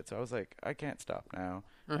indie shit. So I was like, I can't stop now.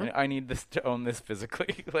 I need this to own this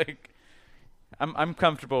physically. I'm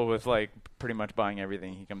comfortable with pretty much buying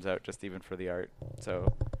everything he comes out, just even for the art.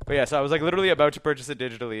 So, but yeah, so I was literally about to purchase it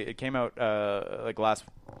digitally. It came out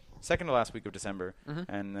second to last week of December,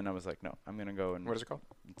 and then I was like, no, I'm gonna go and. What is it called?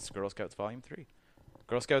 It's Girl Scouts Volume 3.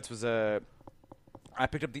 Girl Scouts was I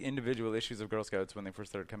picked up the individual issues of Girl Scouts when they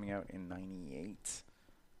first started coming out in '98.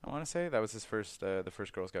 I want to say that was his the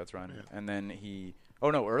first Girl Scouts run, and then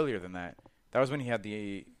earlier than that. That was when he had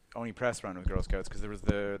the Oni Press run with Girl Scouts, because there was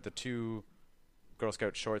the 2 Girl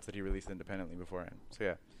Scout shorts that he released independently beforehand. So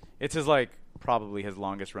yeah, it's probably his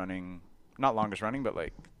longest running, not longest running, but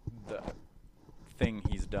the thing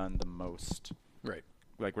he's done the most, right?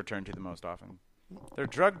 Returned to the most often. They're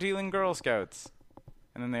drug dealing Girl Scouts,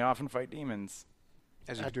 and then they often fight demons.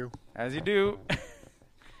 As you do.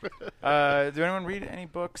 Do anyone read any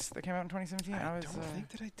books that came out in 2017? I don't think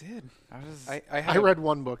that I did. I read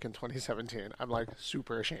one book in 2017. I'm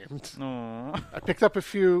super ashamed. Aww. I picked up a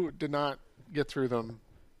few, did not get through them.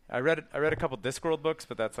 I read a couple Discworld books,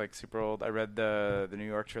 but that's super old. I read the New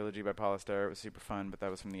York trilogy by Paul Auster. It was super fun, but that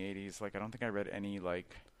was from the 80s. I don't think I read any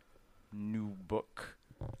new book.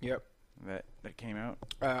 Yep. That came out.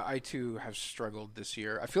 I too have struggled this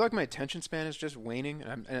year. I feel like my attention span is just waning,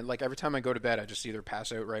 and every time I go to bed, I just either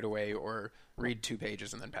pass out right away or read 2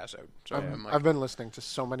 pages and then pass out. So I've been listening to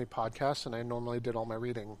so many podcasts, and I normally did all my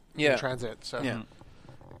reading in transit, so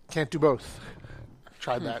can't do both.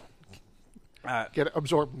 Tried that.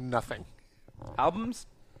 Absorb nothing. Albums?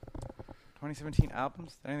 2017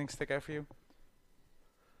 albums? Did anything stick out for you?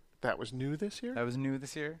 That was new this year? That was new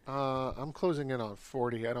this year? I'm closing in on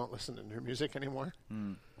 40. I don't listen to new music anymore.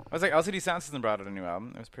 I was LCD Sound System brought out a new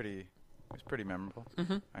album. It was pretty memorable.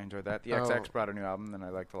 I enjoyed that. The XX brought a new album that I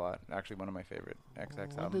liked a lot. Actually, one of my favorite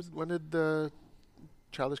XX albums. When did the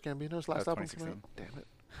Childish Gambino's last album come out? 2016.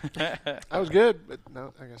 Damn it. I was good, but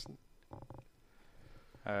no, I guess.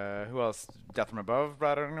 Who else? Death from Above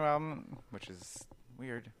brought out a new album, which is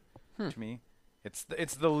weird to me. It's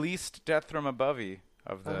the least Death from Above-y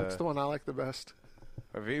of the. That's the one I like the best.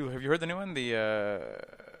 Have you heard the new one? The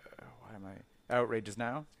Outrageous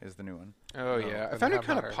Now is the new one. Oh yeah, I found it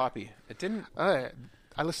kind of poppy. It didn't. I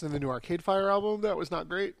listened to the new Arcade Fire album. That was not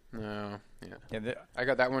great. No, I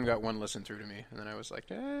got that one. Got one listen through to me, and then I was like,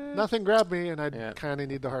 nothing grabbed me, and I kind of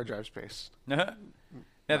need the hard drive space. Yeah,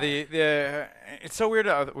 it's so weird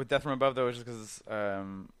with Death from Above though, just because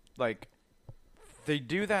they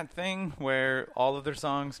do that thing where all of their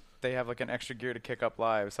songs they have an extra gear to kick up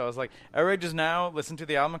live. So I was like, Outrageous Now, listened to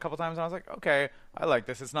the album a couple times, and I was like, okay, I like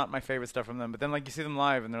this. It's not my favorite stuff from them, but then you see them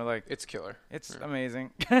live, and they're like, it's killer. It's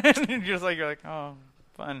amazing. And you're like, oh,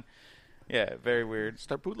 fun. Yeah, very weird.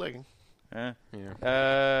 Start bootlegging. Nick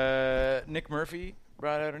Murphy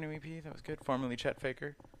brought out a new EP that was good. Formerly Chet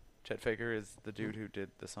Faker. Chet Faker is the dude who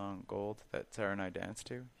did the song Gold that Sarah and I danced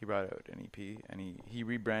to. He brought out an EP, and he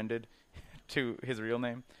rebranded to his real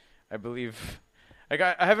name, I believe.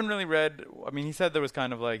 I haven't really read. I mean, he said there was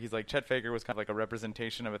kind of he's Chet Faker was kind of a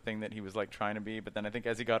representation of a thing that he was trying to be, but then I think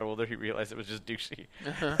as he got older, he realized it was just douchey.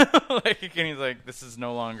 And he's like, this is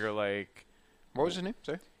no longer What was his name?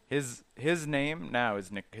 Sorry. His name now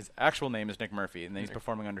is Nick. His actual name is Nick Murphy, and then he's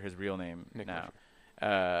performing under his real name now.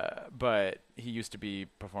 But he used to be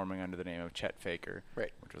performing under the name of Chet Faker,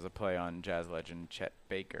 right? Which was a play on jazz legend Chet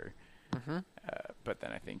Baker. But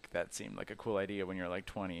then I think that seemed like a cool idea when you're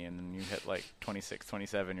 20, and then you hit 26,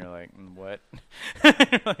 27. You're like, what?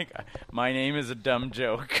 My name is a dumb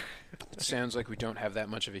joke. It sounds like we don't have that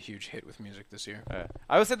much of a huge hit with music this year.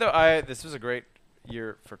 I would say though, this was a great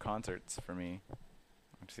year for concerts for me.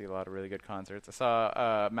 I see a lot of really good concerts. I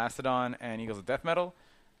saw Mastodon and Eagles of Death Metal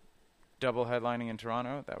double headlining in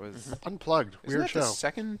Toronto. That was Unplugged. Isn't Weird that show. the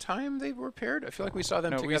second time they were paired? I feel like we saw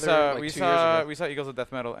them together. We 2 years ago. We saw Eagles of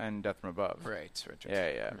Death Metal and Death from Above. Right.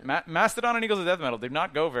 Yeah. Mastodon and Eagles of Death Metal did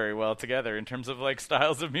not go very well together in terms of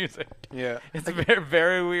styles of music. Yeah, it's very,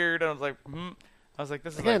 very weird. And I was like,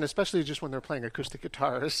 this is again, especially just when they're playing acoustic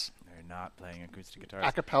guitars. They're not playing acoustic guitars.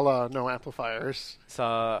 Acapella, no amplifiers. I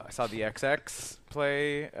saw the XX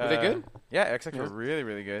play. Were they good? Yeah, XX were really,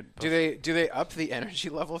 really good. Do they up the energy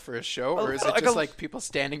level for a show, or is it just like people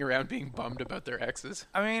standing around being bummed about their exes?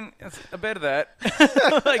 I mean, it's a bit of that.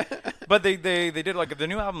 But they did like the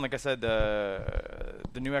new album. Like I said,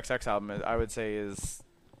 the new XX album, I would say is.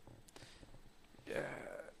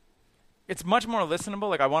 It's much more listenable.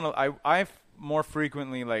 Like I more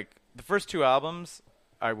frequently like the first two albums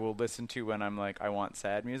I will listen to when I'm like I want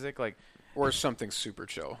sad music, like or something super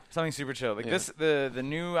chill. Something super chill. Like this, the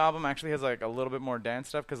new album actually has like a little bit more dance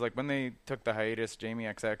stuff because like when they took the hiatus, Jamie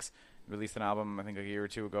XX released an album I think a year or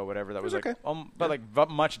two ago, whatever. That was like, okay.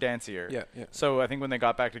 Much dancier. Yeah. So I think when they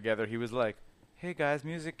got back together, he was like, "Hey guys,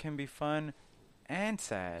 music can be fun and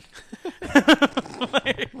sad."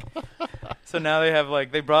 So now they have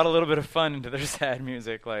like they brought a little bit of fun into their sad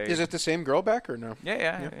music. Like, is it the same girl back or no?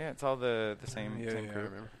 Yeah. It's all the same. Yeah, same crew. I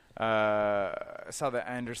remember. I saw the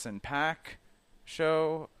Anderson .Paak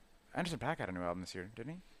show. Anderson .Paak had a new album this year,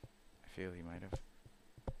 didn't he? I feel he might have.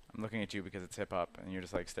 I'm looking at you because it's hip hop, and you're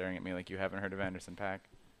just like staring at me like you haven't heard of Anderson .Paak.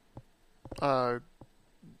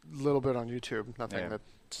 Little bit on YouTube, nothing that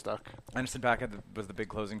stuck. Anderson .Paak was the big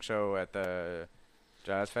closing show at the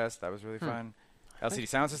Jazz Fest. That was really fun. LCD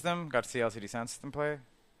Sound System, got to see LCD Sound System play.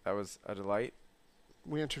 That was a delight.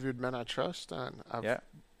 We interviewed Men I Trust, and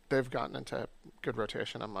they've gotten into good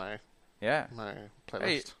rotation on my playlist.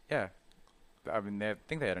 Hey, yeah. I mean, I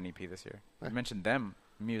think they had an EP this year. I mentioned them,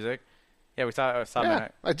 music. Yeah, we saw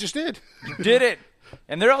I just did. You did it.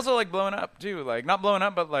 And they're also, like, blowing up, too. Like, not blowing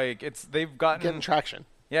up, but, like, they've gotten... Getting traction.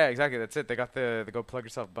 Yeah, exactly. That's it. They got the Go Plug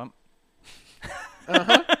Yourself bump.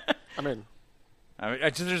 Uh-huh. I mean,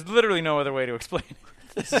 there's literally no other way to explain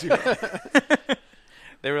it.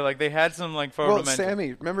 They were like, they had some like forward momentum.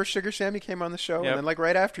 Sammy, remember Sugar Sammy came on the show, and then like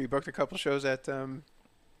right after he booked a couple shows at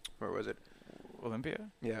where was it? Olympia.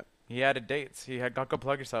 Yeah. He added dates. He had got Go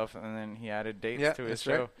Plug Yourself, and then he added dates to his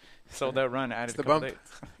show. Right. Sold out run, added a the couple bump.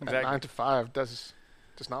 dates. Exactly. 9 to 5 does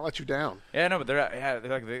not let you down. Yeah, no, but they're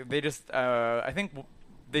like they just I think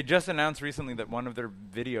they just announced recently that one of their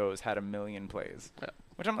videos had 1 million plays,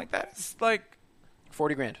 which I'm like that's like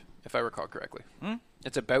 $40,000 if I recall correctly.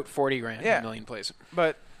 It's about $40,000. Yeah. 1 million plays.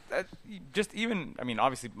 But just even I mean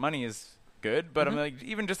obviously money is good, but I'm like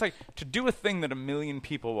even just like to do a thing that 1 million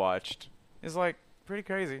people watched is like pretty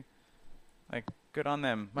crazy. Like good on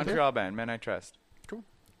them. Montreal band, Men I Trust. Cool.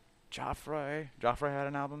 Joffrey had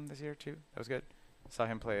an album this year too. That was good. Saw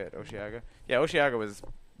him play at Osheaga. Yeah, Osheaga was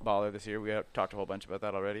baller this year. We have talked a whole bunch about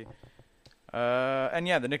that already. And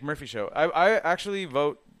yeah, the Nick Murphy show. I actually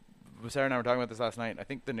vote. Sarah and I were talking about this last night. I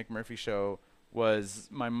think the Nick Murphy show was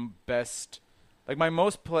my best, like my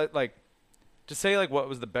most like to say like what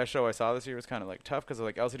was the best show I saw this year was kind of like tough because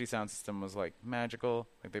like LCD Sound System was like magical.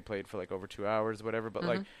 Like they played for like over 2 hours or whatever. But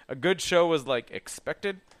like a good show was like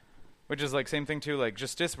expected, which is like same thing too. Like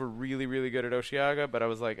Justice were really really good at Osheaga, but I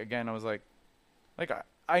was like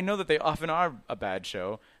I know that they often are a bad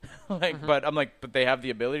show, but I'm like, but they have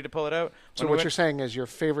the ability to pull it out. So what you're saying is your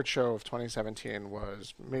favorite show of 2017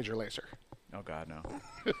 was Major Lazer. Oh God, no.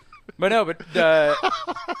 but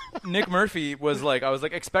Nick Murphy was like, I was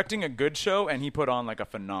like expecting a good show, and he put on like a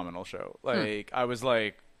phenomenal show. Like I was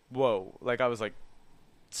like, whoa, like I was like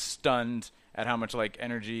stunned at how much like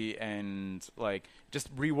energy and like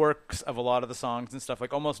just reworks of a lot of the songs and stuff.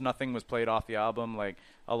 Like almost nothing was played off the album. Like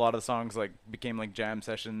a lot of the songs like became like jam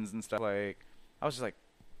sessions and stuff. Like I was just like,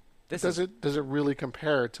 does it really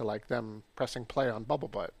compare to like them pressing play on Bubble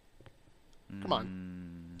Butt? Come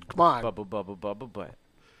on. Bubble butt.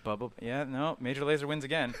 Bubble. Yeah, no. Major Lazer wins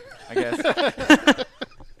again, I guess.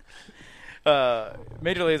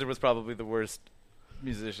 Major Lazer was probably the worst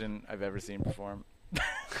musician I've ever seen perform.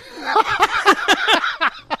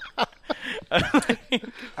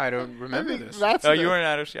 I don't remember this. You weren't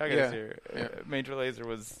at Osheaga this year. Major Lazer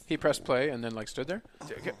was. He pressed play and then like stood there.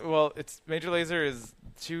 Well, it's Major Lazer is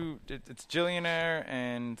two. It's Jillionaire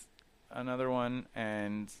and another one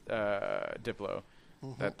and Diplo.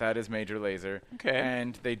 That is Major Lazer. Okay.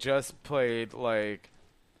 And they just played like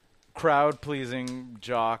crowd pleasing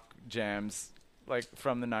jock jams like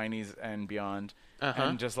from the 90s and beyond.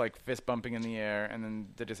 And just like fist bumping in the air, and then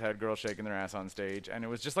they just had girls shaking their ass on stage, and it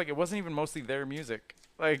was just like it wasn't even mostly their music.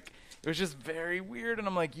 Like it was just very weird, and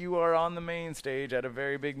I'm like, you are on the main stage at a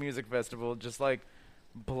very big music festival, just like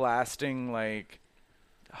blasting like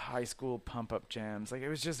high school pump up jams. Like it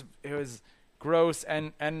was gross,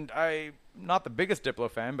 and I'm not the biggest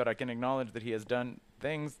Diplo fan, but I can acknowledge that he has done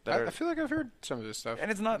things that I feel like I've heard some of this stuff,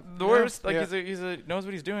 and it's not the worst. Like he's a knows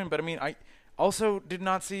what he's doing, but I mean I also did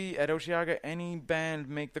not see at Osheaga any band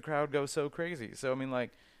make the crowd go so crazy. So I mean,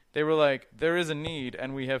 like They were like, there is a need,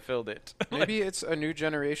 and we have filled it. Maybe it's a new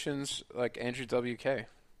generation's like Andrew WK.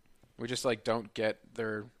 We just like don't get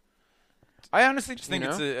their. I honestly just think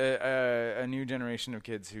it's a new generation of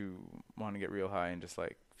kids who want to get real high and just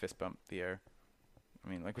like fist bump the air. I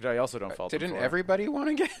mean, like, which I also don't fault them for. Didn't everybody want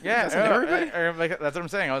to get? Yeah, everybody. Like, that's what I'm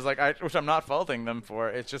saying. I was like, which I'm not faulting them for.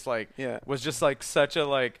 It's just like, was just like such a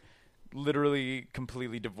like, literally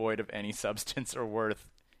completely devoid of any substance or worth.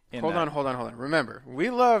 Hold on. Remember, we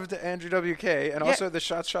loved Andrew WK and also the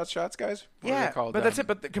Shots guys. What are they called? But that's it.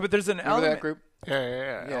 But there's an Remember element. that group?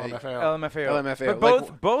 Yeah. LMFAO.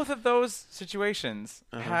 But both of those situations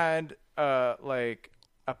had like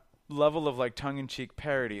a level of like tongue-in-cheek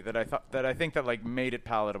parody that I think that like made it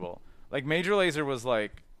palatable. Like Major Lazer was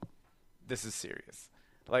like, this is serious.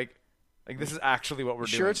 Like this is actually what we're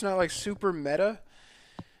doing. Sure, it's not like super meta.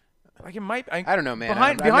 Like it might. I don't know, man.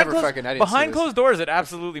 Behind closed doors, it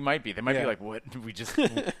absolutely might be. They might be like, "What? We just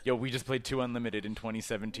played 2 Unlimited in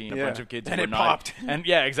 2017. A bunch of kids and were it popped." And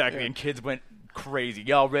yeah, exactly. And kids went crazy.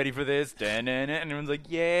 Y'all ready for this? And everyone's like,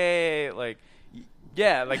 "Yay!" Like,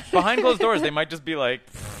 yeah. Like behind closed doors, they might just be like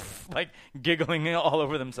giggling all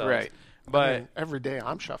over themselves. Right. But every day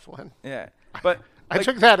I'm shuffling. Yeah. But I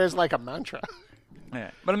took that as like a mantra.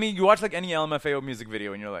 Yeah, but I mean, you watch like any LMFAO music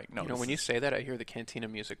video, and you're like, no. You know, when you say that, I hear the Cantina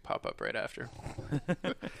music pop up right after.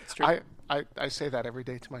 It's true. I say that every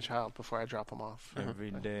day to my child before I drop him off. Every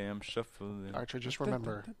day I'm shuffling. Archer, just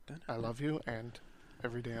remember, I love you, and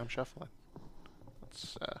every day I'm shuffling.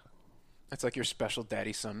 It's like your special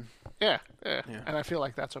daddy son. Yeah, and I feel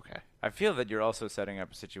like that's okay. I feel that you're also setting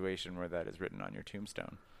up a situation where that is written on your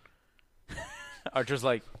tombstone. Archer's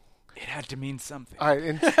like, it had to mean something.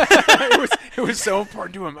 It was so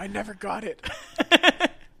important to him. I never got it.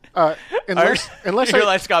 Unless you're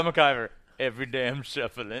like Scott McIver. Every day I'm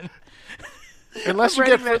shuffling. Unless you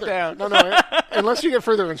get further down. No. Unless you get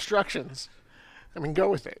further instructions. I mean, go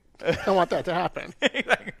with it. I don't want that to happen.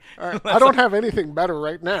 Exactly. Right. I don't have anything better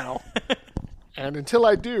right now, and until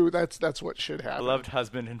I do, that's what should happen. Beloved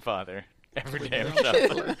husband and father. Every day I'm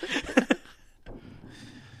shuffling.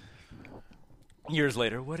 Years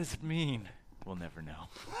later, what does it mean? We'll never know.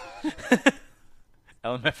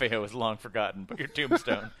 LMFAO is long forgotten, but your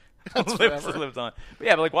tombstone lives on. But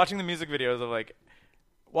yeah, but like watching the music videos of like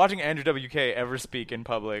watching Andrew WK ever speak in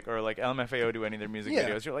public or like LMFAO do any of their music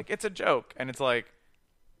videos, you're like, it's a joke, and it's like,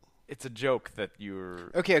 it's a joke that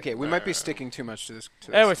you're. Okay. We might be sticking too much to this.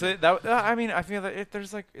 Anyway, so that I mean, I feel that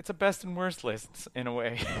there's like it's a best and worst list in a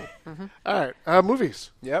way. Mm-hmm. All right,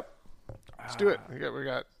 movies. Yep. Let's do it. We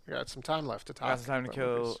got some time left to talk. Got some time to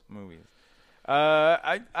kill movies.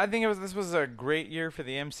 I think this was a great year for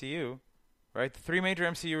the MCU, right? The 3 major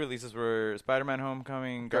MCU releases were Spider-Man: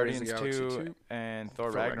 Homecoming, Guardians 2, and Thor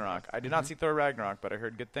Ragnarok. I did not see Thor Ragnarok, but I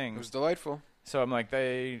heard good things. It was delightful. So I'm like,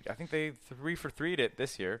 I think they 3 for 3'd it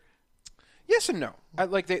this year. Yes and no.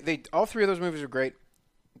 They all 3 of those movies are great.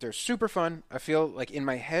 They're super fun. I feel like in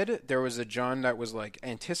my head there was a John that was like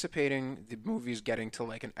anticipating the movies getting to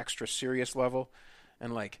like an extra serious level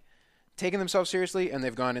and like taking themselves seriously, and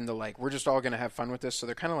they've gone into like, we're just all going to have fun with this, so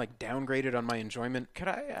they're kind of like downgraded on my enjoyment. Could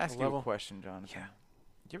I ask you a question, Jonathan? Yeah.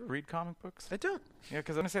 Do you ever read comic books? I don't. Yeah,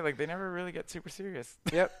 because I'm going to say, like, they never really get super serious.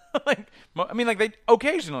 Yep. I mean, they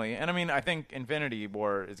occasionally, and I mean, I think Infinity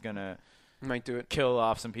War is going to might do it, kill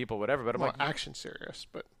off some people, whatever, but I'm like, action serious,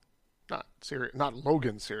 but not serious, not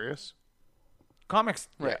Logan serious. Comics,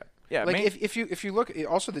 right? Yeah. Like if you look,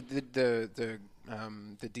 also the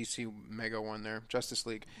DC Mega one there, Justice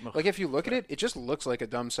League. Ugh. Like if you look at it, it just looks like a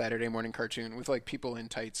dumb Saturday morning cartoon with like people in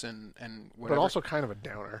tights and whatever. But also kind of a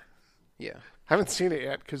downer. Yeah. I haven't seen it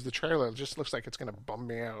yet because the trailer just looks like it's going to bum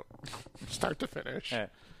me out, start to finish. Yeah.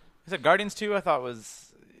 I said Guardians 2. I thought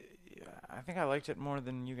I think I liked it more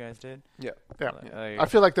than you guys did. Yeah. I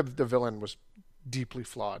feel like the villain was deeply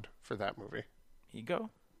flawed for that movie. Ego.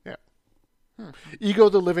 Yeah. Ego,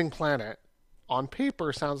 the Living Planet, on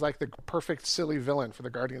paper sounds like the perfect silly villain for the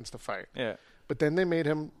Guardians to fight. Yeah. But then they made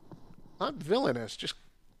him not villainous, just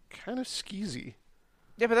kind of skeezy.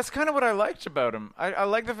 Yeah, but that's kind of what I liked about him. I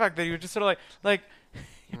like the fact that he was just sort of like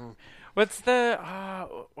what's the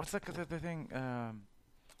thing?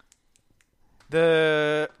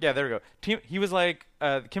 There we go. He was like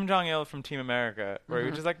Kim Jong-il from Team America, where he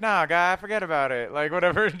was just like, nah, guy, forget about it. Like,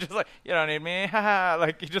 whatever. Just like, you don't need me. Haha.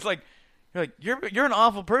 Like, he just like, you're like, you're an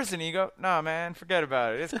awful person. You go, nah, man, forget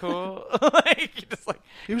about it. It's cool. Like, just like.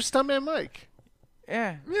 He was Stuntman Mike.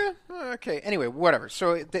 Yeah. Yeah. Okay. Anyway, whatever.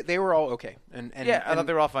 So they were all okay. And yeah, I thought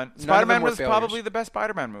they were all fun. Spider-Man was probably the best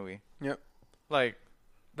Spider-Man movie. Yep. Like,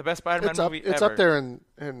 the best Spider-Man movie ever. It's up there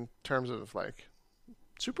in terms of, like,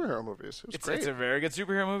 superhero movies. It was great. It's a very good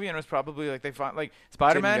superhero movie, and it was probably like they found like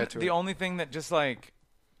Spider-Man. The only thing that just like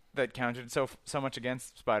that counted so much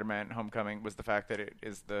against Spider-Man: Homecoming was the fact that it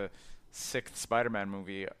is the 6th Spider-Man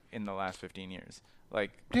movie in the last 15 years.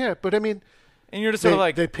 Like, yeah, but I mean, and you're just sort of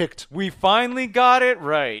like, they picked. We finally got it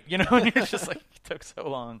right, you know. And you're just like, it took so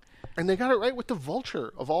long, and they got it right with the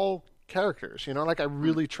Vulture of all characters. You know, like I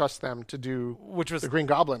really trust them to do the Green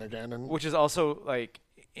Goblin again, and which is also like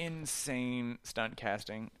insane stunt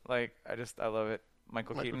casting. Like I love it.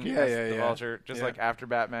 Michael Keaton as the Vulture, just like after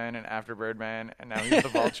Batman and after Birdman, and now he's the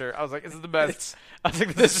Vulture. I was like, this is the best. I was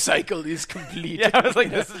like, the cycle is complete. Yeah, I was like,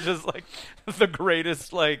 this is just like the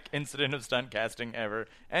greatest like incident of stunt casting ever,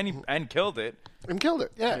 and he killed it. And killed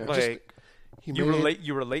it. Yeah, like you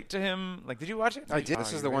relate to him. Like, did you watch it? I did.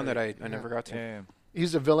 This is the one that I never got to. Yeah.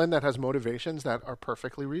 He's a villain that has motivations that are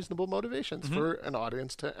perfectly reasonable motivations for an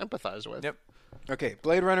audience to empathize with. Yep. Okay,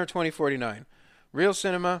 Blade Runner 2049. Real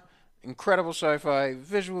cinema, incredible sci-fi,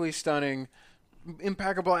 visually stunning,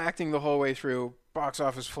 impeccable acting the whole way through, box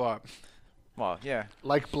office flop. Well, yeah.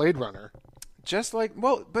 Like Blade Runner. Just like,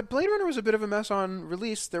 but Blade Runner was a bit of a mess on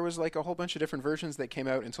release. There was like a whole bunch of different versions that came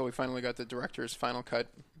out until we finally got the director's final cut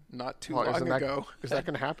not too long ago. Is that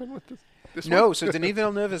going to happen with this No, one? so Denis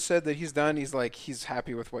Villeneuve has said that he's done. He's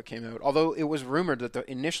happy with what came out. Although it was rumored that the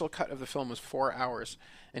initial cut of the film was 4 hours.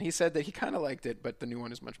 And he said that he kind of liked it, but the new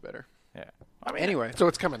one is much better. Yeah. I mean, anyway. So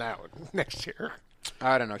it's coming out next year.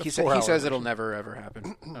 I don't know. He says it'll never, ever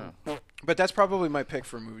happen. But that's probably my pick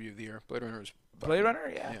for movie of the year. Blade Runner is... Blade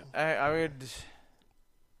Runner? Yeah. I would...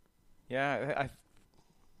 Yeah, I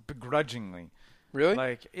begrudgingly. Really?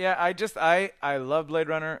 Like, yeah, I love Blade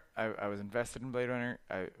Runner. I was invested in Blade Runner.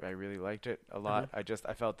 I really liked it a lot. Mm-hmm.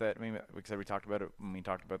 I felt that, because we talked about it when we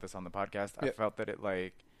talked about this on the podcast, I felt that it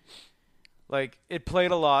like it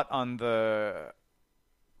played a lot on the,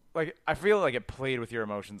 like, I feel like it played with your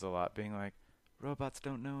emotions a lot, being like, robots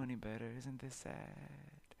don't know any better, isn't this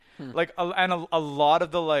sad? Like, and a lot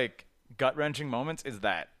of the, like, gut-wrenching moments is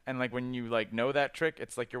that. And, like, when you, like, know that trick,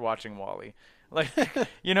 it's like you're watching WALL-E. Like,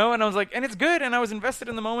 you know, and I was like, and it's good, and I was invested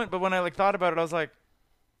in the moment, but when I, like, thought about it, I was like,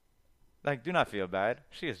 do not feel bad.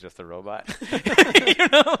 She is just a robot. You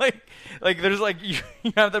know, like there's, like, you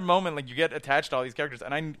have that moment, like, you get attached to all these characters,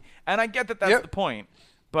 and I get that that's the point,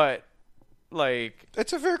 but, like...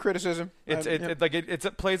 It's a fair criticism.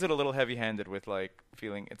 It plays it a little heavy-handed with, like,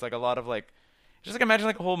 feeling, it's, like, a lot of, like, just like imagine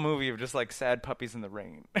like a whole movie of just like sad puppies in the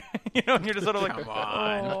rain, you know, and you're just sort of like, come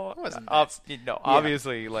on,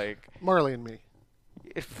 obviously, like Marley and Me.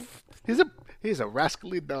 He's a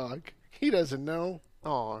rascally dog. He doesn't know.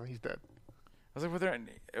 Oh, he's dead. I was like, were there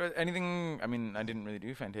anything? I mean, I didn't really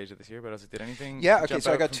do Fantasia this year, but I was like, did anything? Yeah, okay.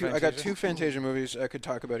 So I got two Fantasia movies I could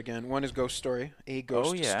talk about again. One is Ghost Story,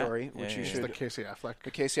 Story, which you should the Casey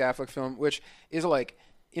Affleck film, which is like.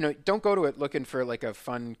 You know, don't go to it looking for like a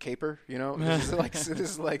fun caper. You know, this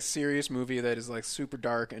is like serious movie that is like super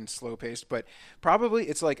dark and slow paced. But probably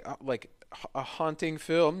it's like a haunting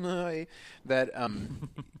film that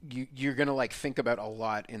you're gonna like think about a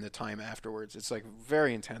lot in the time afterwards. It's like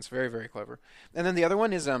very intense, very very clever. And then the other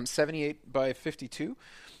one is 78 by 52,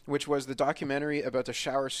 which was the documentary about the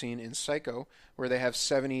shower scene in Psycho, where they have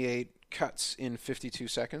 78 cuts in 52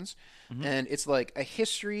 seconds. And it's like a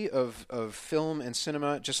history of film and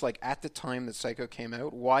cinema, just like at the time that Psycho came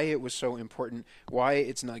out, why it was so important, why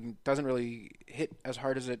it's not doesn't really hit as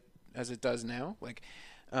hard as it does now. Like,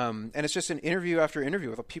 and it's just an interview after interview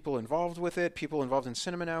with people involved with it, people involved in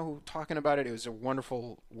cinema now who talking about it. It was a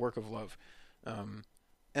wonderful work of love.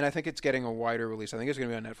 And I think it's getting a wider release. I think it's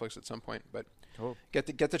going to be on Netflix at some point. But get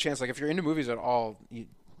the chance. Like if you're into movies at all,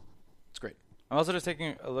 it's great. I'm also just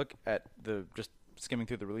taking a look at just skimming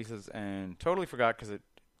through the releases and totally forgot because it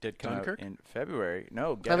did come out in February.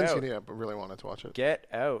 No, Get Out. I haven't seen it yet, but really wanted to watch it. Get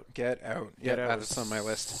Out. Yeah, that's on my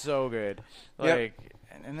list. So good. Like,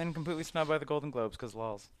 and then completely snubbed by the Golden Globes because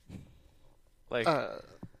lols. Like,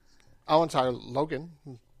 oh, and sorry, Logan.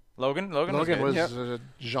 Logan was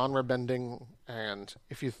genre bending, and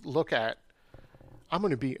if you look at, I'm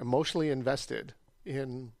going to be emotionally invested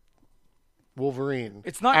in Wolverine.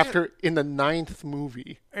 It's not in the 9th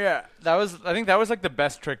movie. Yeah, I think that was like the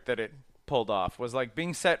best trick that it pulled off, was like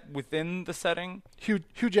being set within the setting. Hugh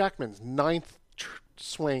Jackman's 9th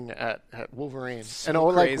swing at Wolverine, so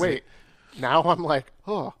and like, wait, now I'm like,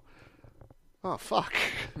 oh fuck.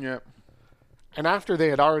 Yeah. And after they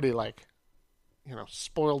had already like, you know,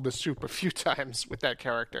 spoiled the soup a few times with that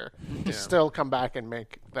character, to still come back and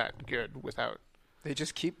make that good without. They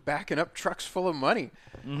just keep backing up trucks full of money.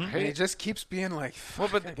 Mm-hmm. And it just keeps being like,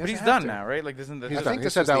 but he's done now, right? Like, isn't I think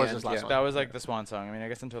this said that was his last one. That was like the swan song. I mean, I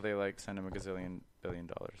guess until they like send him $1 gazillion billion.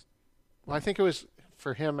 Well, I think it was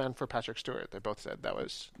for him and for Patrick Stewart, they both said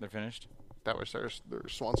they're finished. That was their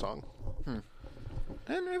swan song.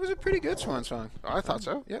 And it was a pretty good swan song. I thought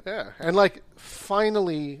so. Yeah. And like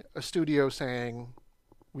finally a studio saying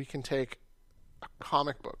we can take a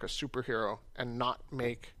comic book, a superhero, and not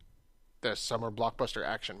make the summer blockbuster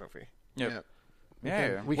action movie. Yep.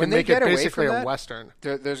 We can make it basically a Western.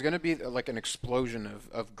 There's going to be like an explosion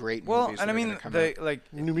of great well, movies. Well, and I mean, they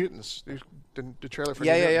like New Mutants. The trailer for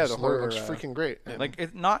New Mutants the horror looks freaking great. Yeah. Like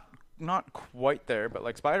it's not quite there, but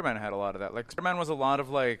like Spider-Man had a lot of that. Like Spider-Man was a lot of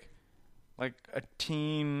like a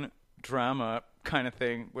teen drama kind of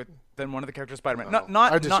thing with then one of the characters Spider-Man.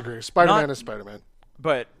 I disagree. Spider-Man is Spider-Man.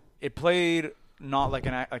 But it played not like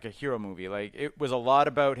a hero movie. Like it was a lot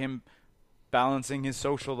about him balancing his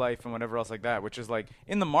social life and whatever else like that, which is like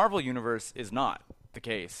in the Marvel universe is not the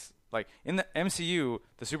case. Like in the MCU,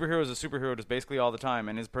 the superhero is a superhero just basically all the time,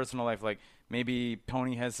 and his personal life, like maybe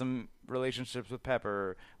Tony has some relationships with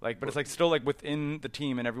Pepper, like, but it's like still like within the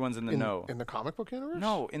team and everyone's in the know. In the comic book universe?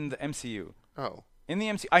 No, in the MCU. Oh. In the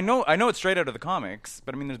MCU, I know it's straight out of the comics,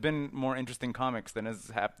 but I mean, there's been more interesting comics than has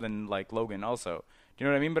happened, like Logan. Also, do you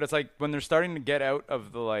know what I mean? But it's like when they're starting to get out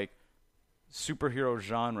of the like superhero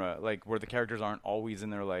genre, like where the characters aren't always in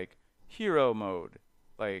their like hero mode.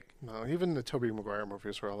 Like no, even the Tobey Maguire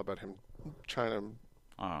movies were all about him trying to.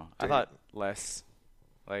 I thought less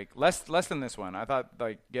than this one. I thought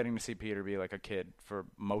like getting to see Peter be like a kid for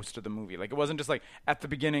most of the movie. Like it wasn't just like at the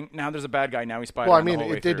beginning. Now there's a bad guy. Now he's Spider-Man. Well, I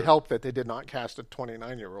mean, it did help that they did not cast a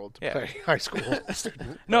 29-year-old to play high school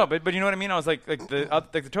student. No, but you know what I mean. I was like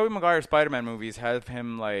the Tobey Maguire Spider-Man movies have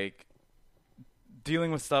him like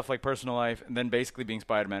dealing with stuff like personal life, and then basically being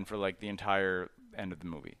Spider-Man for like the entire end of the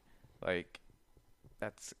movie. Like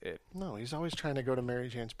that's it. No, he's always trying to go to Mary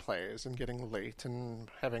Jane's plays and getting late and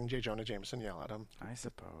having J. Jonah Jameson yell at him. I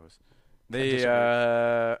suppose. You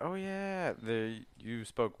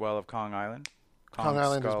spoke well of Kong Island. Kong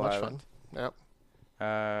Island is much fun. Yep.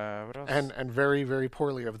 What else? And very, very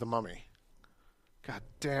poorly of The Mummy. God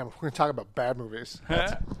damn, we're going to talk about bad movies.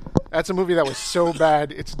 That's a movie that was so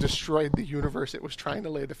bad, it's destroyed the universe it was trying to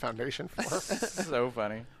lay the foundation for. So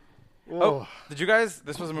funny. Oh, did you guys?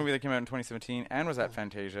 This was a movie that came out in 2017 and was at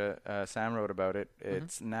Fantasia. Sam wrote about it.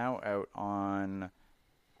 It's now out on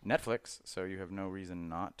Netflix, so you have no reason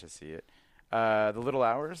not to see it. The Little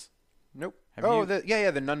Hours. Nope.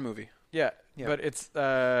 The Nun movie. Yeah, but it's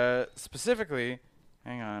specifically.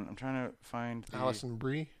 Hang on, I'm trying to find Alison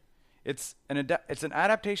Brie. It's an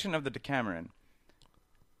adaptation of the Decameron.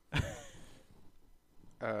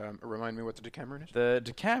 Remind me what the Decameron is? The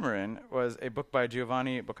Decameron was a book by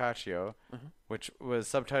Giovanni Boccaccio, which was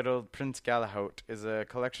subtitled Prince Galahaut, is a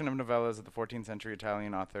collection of novellas of the 14th century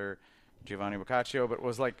Italian author Giovanni Boccaccio, but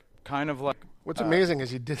was like kind of like... What's amazing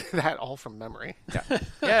is he did that all from memory.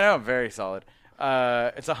 Yeah, very solid.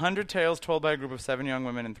 It's 100 tales told by a group of 7 young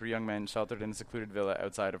women and 3 young men sheltered in a secluded villa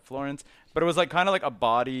outside of Florence, but it was like kind of like a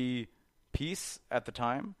body piece at the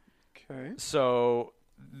time. Okay. So...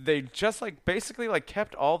 they just like basically like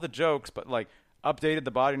kept all the jokes but like updated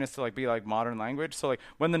the bodiness to like be like modern language. So like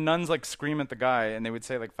when the nuns like scream at the guy and they would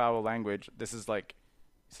say like foul language, this is like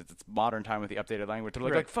since it's modern time with the updated language, they're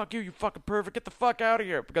like fuck you fucking pervert, get the fuck out of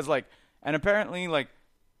here. Because like, and apparently like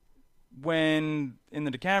when in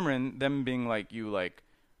the Decameron, them being like you like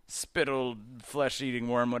spittled flesh eating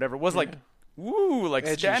worm whatever was like woo, like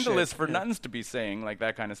edgy scandalous shit. For nuns to be saying like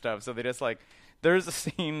that kind of stuff. So they just like there's a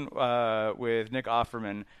scene with Nick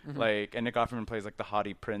Offerman, like, and Nick Offerman plays like the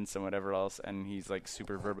haughty prince and whatever else, and he's like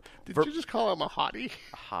super verbal. Did you just call him a hottie?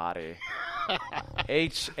 Hottie.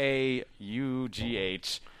 Haugh.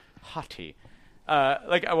 Hottie.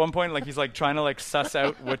 Like at one point, like he's like trying to like suss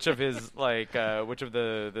out which of his like which of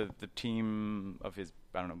the team of his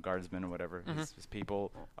I don't know guardsmen or whatever his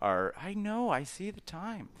people are. I see the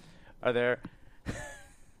time. Are there?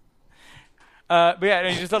 But yeah,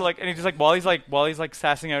 and he just sort of like, and he just like while he's like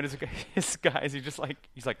sassing out his guys, he's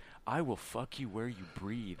like, I will fuck you where you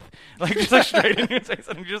breathe, like just like straight in your face,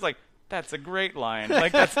 and he's just like, that's a great line,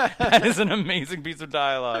 like that is an amazing piece of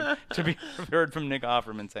dialogue to be heard from Nick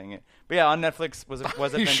Offerman saying it. But yeah, on Netflix was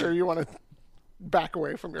it? You sure you want to back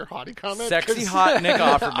away from your hottie comment? Sexy hot Nick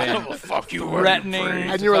Offerman, I will fuck you threatening,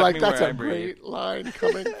 and you were like, that's a great line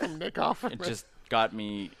coming from Nick Offerman. It just got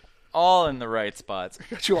me. All in the right spots.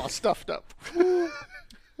 Got you all stuffed up.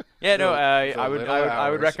 Yeah, no, I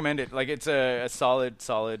would recommend it. Like it's a solid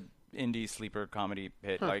indie sleeper comedy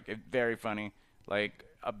hit. Like very funny, like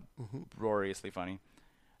uproariously funny.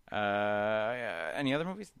 Any other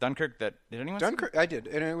movies? Dunkirk. Did anyone? Dunkirk. I did,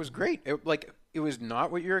 and it was great. it was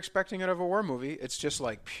not what you're expecting out of a war movie. It's just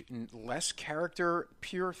like less character,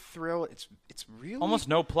 pure thrill. It's really almost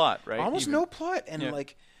no plot, right? Almost no plot, and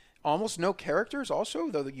like almost no characters. Also,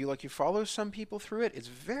 though you follow some people through it. It's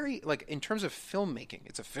very like in terms of filmmaking,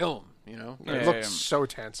 it's a film. You know, it looked so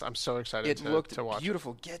tense. I'm so excited. It looked to watch.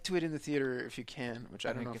 Beautiful. Get to it in the theater if you can, which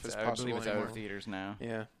I don't know if it's possible. I believe it's anymore. out of theaters now.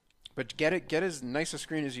 Yeah. But get as nice a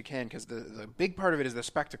screen as you can, because the big part of it is the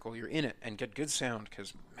spectacle. You're in it, and get good sound,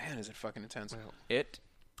 because man, is it fucking intense. Well, It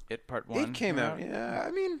Part 1. It came out. Yeah,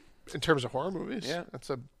 I mean, in terms of horror movies, yeah, it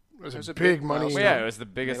was a big big money. milestone. Well, yeah, it was the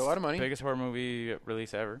biggest, Made a lot of money. biggest horror movie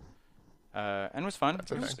release ever, and was fun.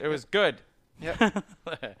 That's It was good. Yeah.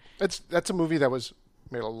 That's a movie that was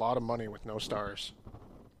made a lot of money with no stars.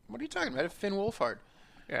 What are you talking about? Finn Wolfhard.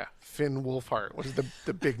 Yeah, Finn Wolfhard was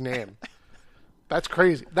the big name. That's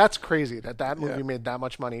crazy. That's crazy that movie made that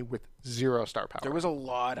much money with 0 star power. There was a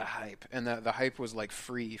lot of hype, and the hype was like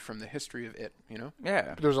free from the history of it. You know?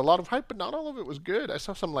 Yeah. There was a lot of hype, but not all of it was good. I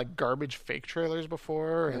saw some like garbage fake trailers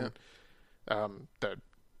before, and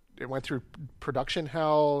it went through production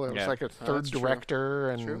hell. It was like a third director,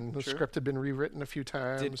 and the script had been rewritten a few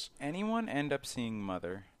times. Did anyone end up seeing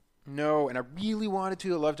Mother? No, and I really wanted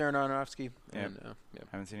to. I loved Darren Aronofsky. Yeah. And,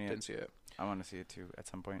 Haven't seen it yet. Didn't see it. I want to see it too at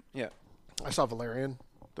some point. Yeah. I saw Valerian,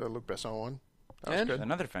 the Luc Besson one. That was And? good.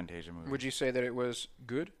 Another Fantasia movie. Would you say that it was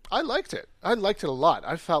good? I liked it. I liked it a lot.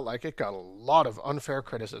 I felt like it got a lot of unfair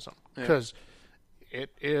criticism because it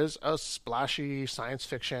is a splashy science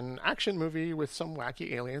fiction action movie with some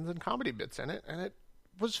wacky aliens and comedy bits in it, and it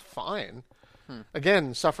was fine.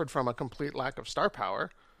 Again, suffered from a complete lack of star power.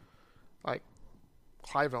 Like,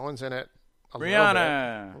 Clive Owen's in it a little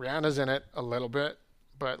bit. Rihanna's in it a little bit,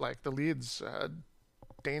 but like the leads,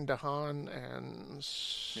 Dane DeHaan and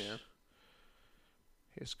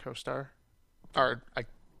his co-star are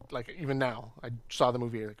even now. I saw the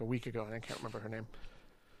movie like a week ago and I can't remember her name.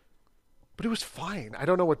 But it was fine. I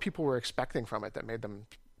don't know what people were expecting from it that made them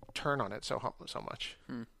turn on it so much.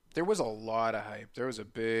 There was a lot of hype. There was a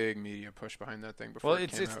big media push behind that thing before. Well,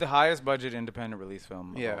 it's out. the highest budget independent release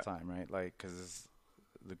film of Yeah. all time, right? Like, because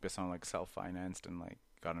Luc Besson like self-financed and like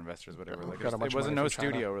got investors, whatever. Like, got a bunch it wasn't of money no from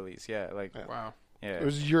China. studio release. Yeah, like Wow. yeah, It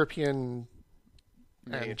was European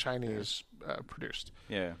Made. and Chinese produced.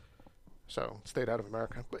 yeah. So it stayed out of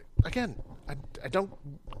America. But again, I don't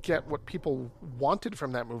get what people wanted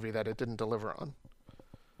from that movie that it didn't deliver on.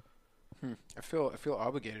 I feel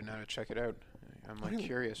obligated now to check it out. I'm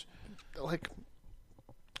curious. Like,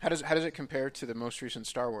 How does it compare to the most recent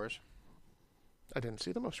Star Wars? I didn't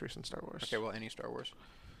see the most recent Star Wars. Okay, well, any Star Wars.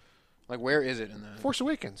 Like, where is it in the... Force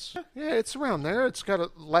Awakens. Yeah, it's around there. It's got a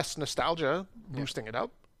less nostalgia boosting it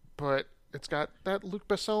up, but it's got that Luc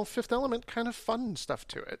Besson Fifth Element kind of fun stuff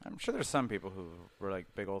to it. I'm sure there's some people who were like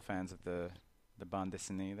big old fans of the bande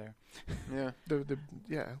dessinée there.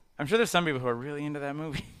 Yeah. I'm sure there's some people who are really into that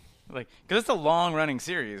movie, like because it's a long running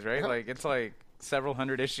series, right? Yeah. Like it's like several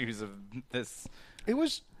hundred issues of this. It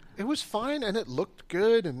was fine, and it looked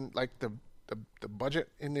good, and like the budget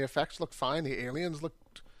in the effects looked fine. The aliens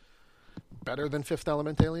looked better than Fifth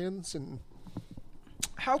Element aliens, and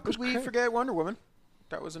How could we great. forget Wonder Woman?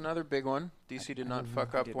 That was another big one. DC did not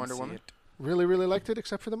fuck up Didn't Wonder see Woman. it. really, really liked it,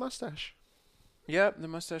 except for the mustache. Yep, the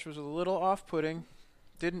mustache was a little off-putting.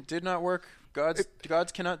 Did not work. Gods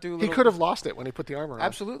cannot do. He could have lost it when he put the armor on.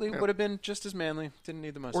 Absolutely Yeah. would have been just as manly. Didn't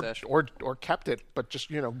need the mustache. Or kept it, but just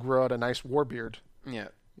grew out a nice war beard. Yeah.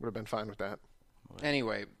 Would have been fine with that.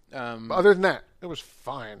 Anyway, But other than that, it was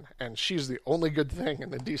fine, and she's the only good thing in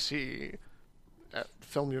the DC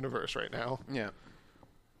film universe right now. yeah.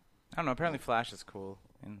 I don't know. Apparently, Flash is cool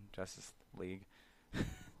in Justice League.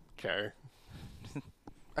 Okay.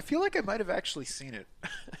 I feel like I might have actually seen it.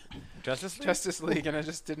 Justice League, and I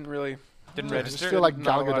just didn't really. Didn't I register. just feel like Not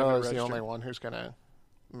Gal a lot of it Gadot is the registered. only one who's going to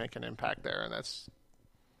make an impact there, and that's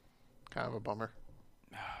kind of a bummer.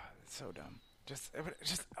 It's so dumb. Just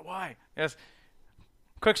why? Yes.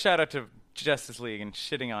 Quick shout out to Justice League and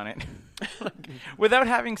shitting on it without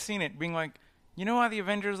having seen it, being like, you know how the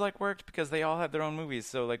Avengers worked because they all had their own movies,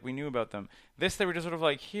 so we knew about them. This they were just sort of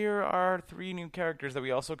like, here are 3 new characters that we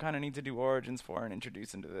also kind of need to do origins for and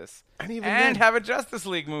introduce into this, and have a Justice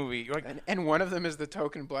League movie. And one of them is the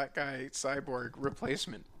token black guy cyborg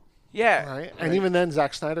replacement. Yeah, Right? And even then,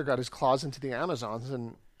 Zack Snyder got his claws into the Amazons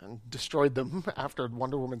and destroyed them after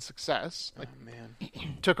Wonder Woman's success. Oh man.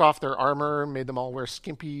 Took off their armor, made them all wear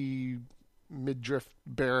skimpy, midriff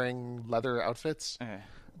bearing leather outfits.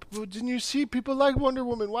 Well, didn't you see people like Wonder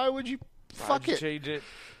Woman? Why would you fuck it? Change it.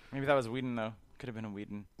 Maybe that was Whedon though. Could have been a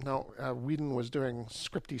Whedon. No, Whedon was doing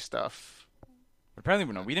scripty stuff. But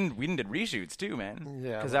apparently, no. Whedon did reshoots too, man.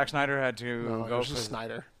 Yeah, because Zack Snyder had to No, it go was for just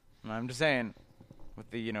Snyder. I'm just saying,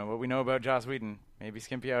 with the what we know about Joss Whedon, maybe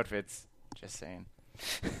skimpy outfits. Just saying.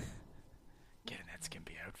 Get in that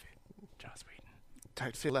skimpy outfit, Joss Whedon.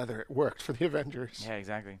 Tight fit leather. It worked for the Avengers. Yeah,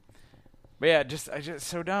 exactly. But yeah, I just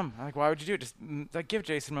so dumb. Like, why would you do it? Just give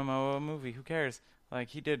Jason Momoa a movie. Who cares? Like,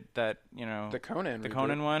 he did that, the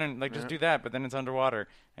Conan one, and just do that. But then it's underwater,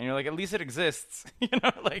 and you're like, at least it exists.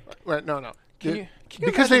 Like. Right? No. Can you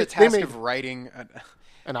because imagine the task of writing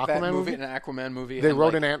an Aquaman movie? An Aquaman movie. They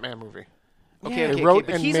wrote an Ant-Man movie. Okay, they wrote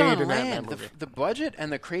but and he's made on an land. Ant-Man movie. The budget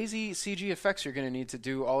and the crazy CG effects you're going to need to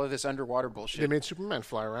do all of this underwater bullshit. They made Superman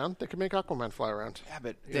fly around. They could make Aquaman fly around. Yeah,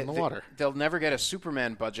 but in the water. They'll never get a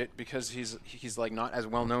Superman budget because he's like not as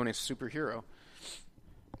well known as superhero.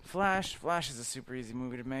 Flash is a super easy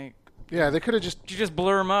movie to make. Yeah, they could have just... You just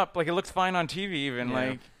blur him up. Like, it looks fine on TV even. Yeah.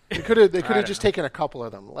 Like They could have just taken a couple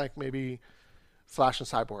of them. Like, maybe Flash and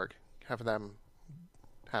Cyborg. Have them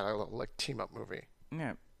had a little, team-up movie.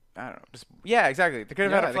 Yeah. I don't know. Exactly. They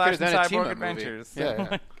could have had a Flash and Cyborg Adventures.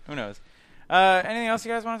 Yeah. Who knows? Anything else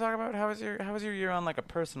you guys want to talk about? How was your year on, a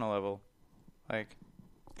personal level?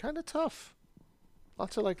 Kind of tough.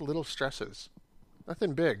 Lots of, little stresses.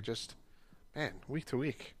 Nothing big. Just, man, week to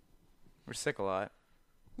week. We're sick a lot.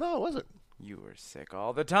 No, I wasn't. You were sick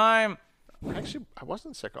all the time. Actually, I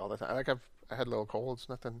wasn't sick all the time. I had little colds,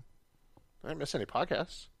 nothing. I didn't miss any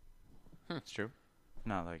podcasts. It's true.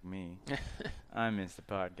 Not like me. I missed the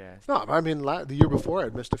podcast. No, I mean, the year before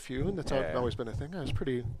I'd missed a few, and that's always been a thing. I was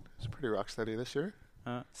pretty rock steady this year.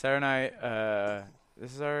 Sarah and I,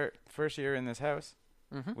 this is our first year in this house.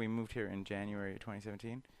 Mm-hmm. We moved here in January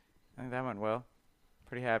 2017. I think that went well.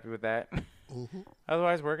 Pretty happy with that. Mm-hmm.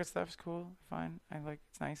 Otherwise, work and stuff is cool. Fine.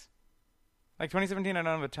 It's nice. 2017, I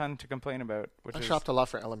don't have a ton to complain about. I shopped a lot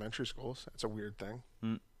for elementary schools. It's a weird thing.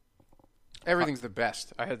 Everything's the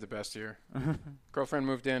best. I had the best year. Girlfriend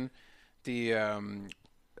moved in. I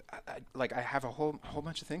have a whole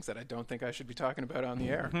bunch of things that I don't think I should be talking about on the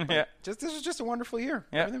air. Yeah. This was just a wonderful year.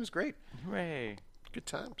 Yeah. Everything was great. Hooray. Good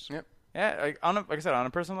times. Yep. Yeah. Like I said, on a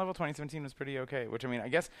personal level, 2017 was pretty okay. Which, I mean, I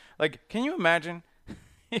guess, can you imagine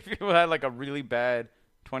if you had a really bad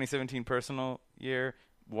 2017 personal year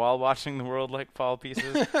while watching the world fall to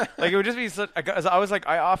pieces? It would just be such. I was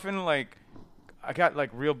I often I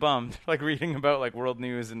got real bummed reading about world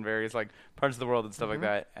news in various parts of the world and stuff like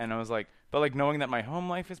that, and I was but knowing that my home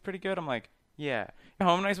life is pretty good, I'm yeah.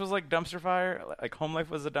 Home life was dumpster fire, home life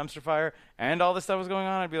was a dumpster fire, and all this stuff was going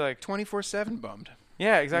on. I'd be 24/7 bummed.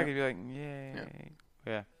 Yeah, exactly. Yep. Be yay.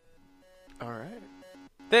 Yeah. All right.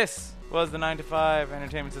 This was the 9 to 5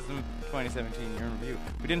 Entertainment System 2017 year in review.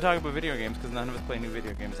 We didn't talk about video games because none of us play new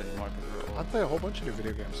video games anymore. I play a whole bunch of new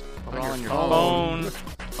video games. On your phone.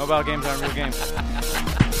 Mobile games aren't real games.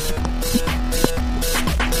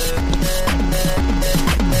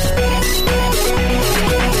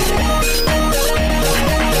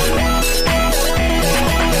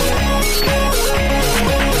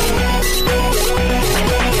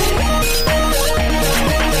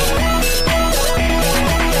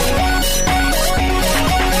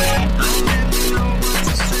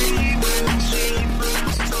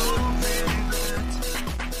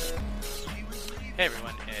 Hey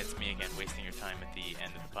everyone, it's me again, wasting your time at the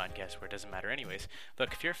end of the podcast where it doesn't matter anyways.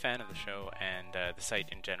 Look, if you're a fan of the show and the site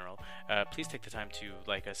in general, please take the time to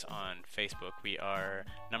like us on Facebook. We are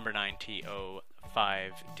number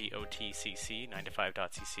 9TO5DOTCC,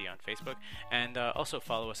 9to5.cc on Facebook, and also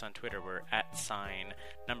follow us on Twitter. We're at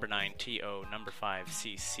number 9TO number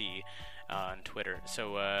 5CC on Twitter.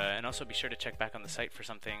 So, and also be sure to check back on the site for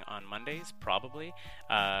something on Mondays, probably.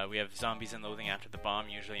 We have Zombies and Loathing After the Bomb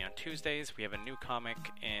usually on Tuesdays. We have a new comic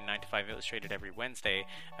in 9 to 5 Illustrated every Wednesday,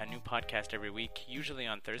 a new podcast every week, usually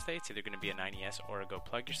on Thursday. It's either going to be a 9ES or a Go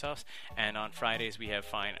Plug Yourselves. And on Fridays, we have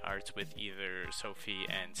Fine Arts with either Sophie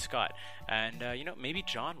and Scott. And, maybe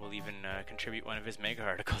John will even contribute one of his mega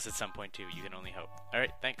articles at some point, too. You can only hope. All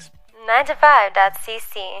right, thanks.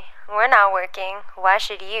 9to5.cc. We're not working. Why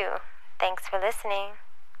should you? Thanks for listening.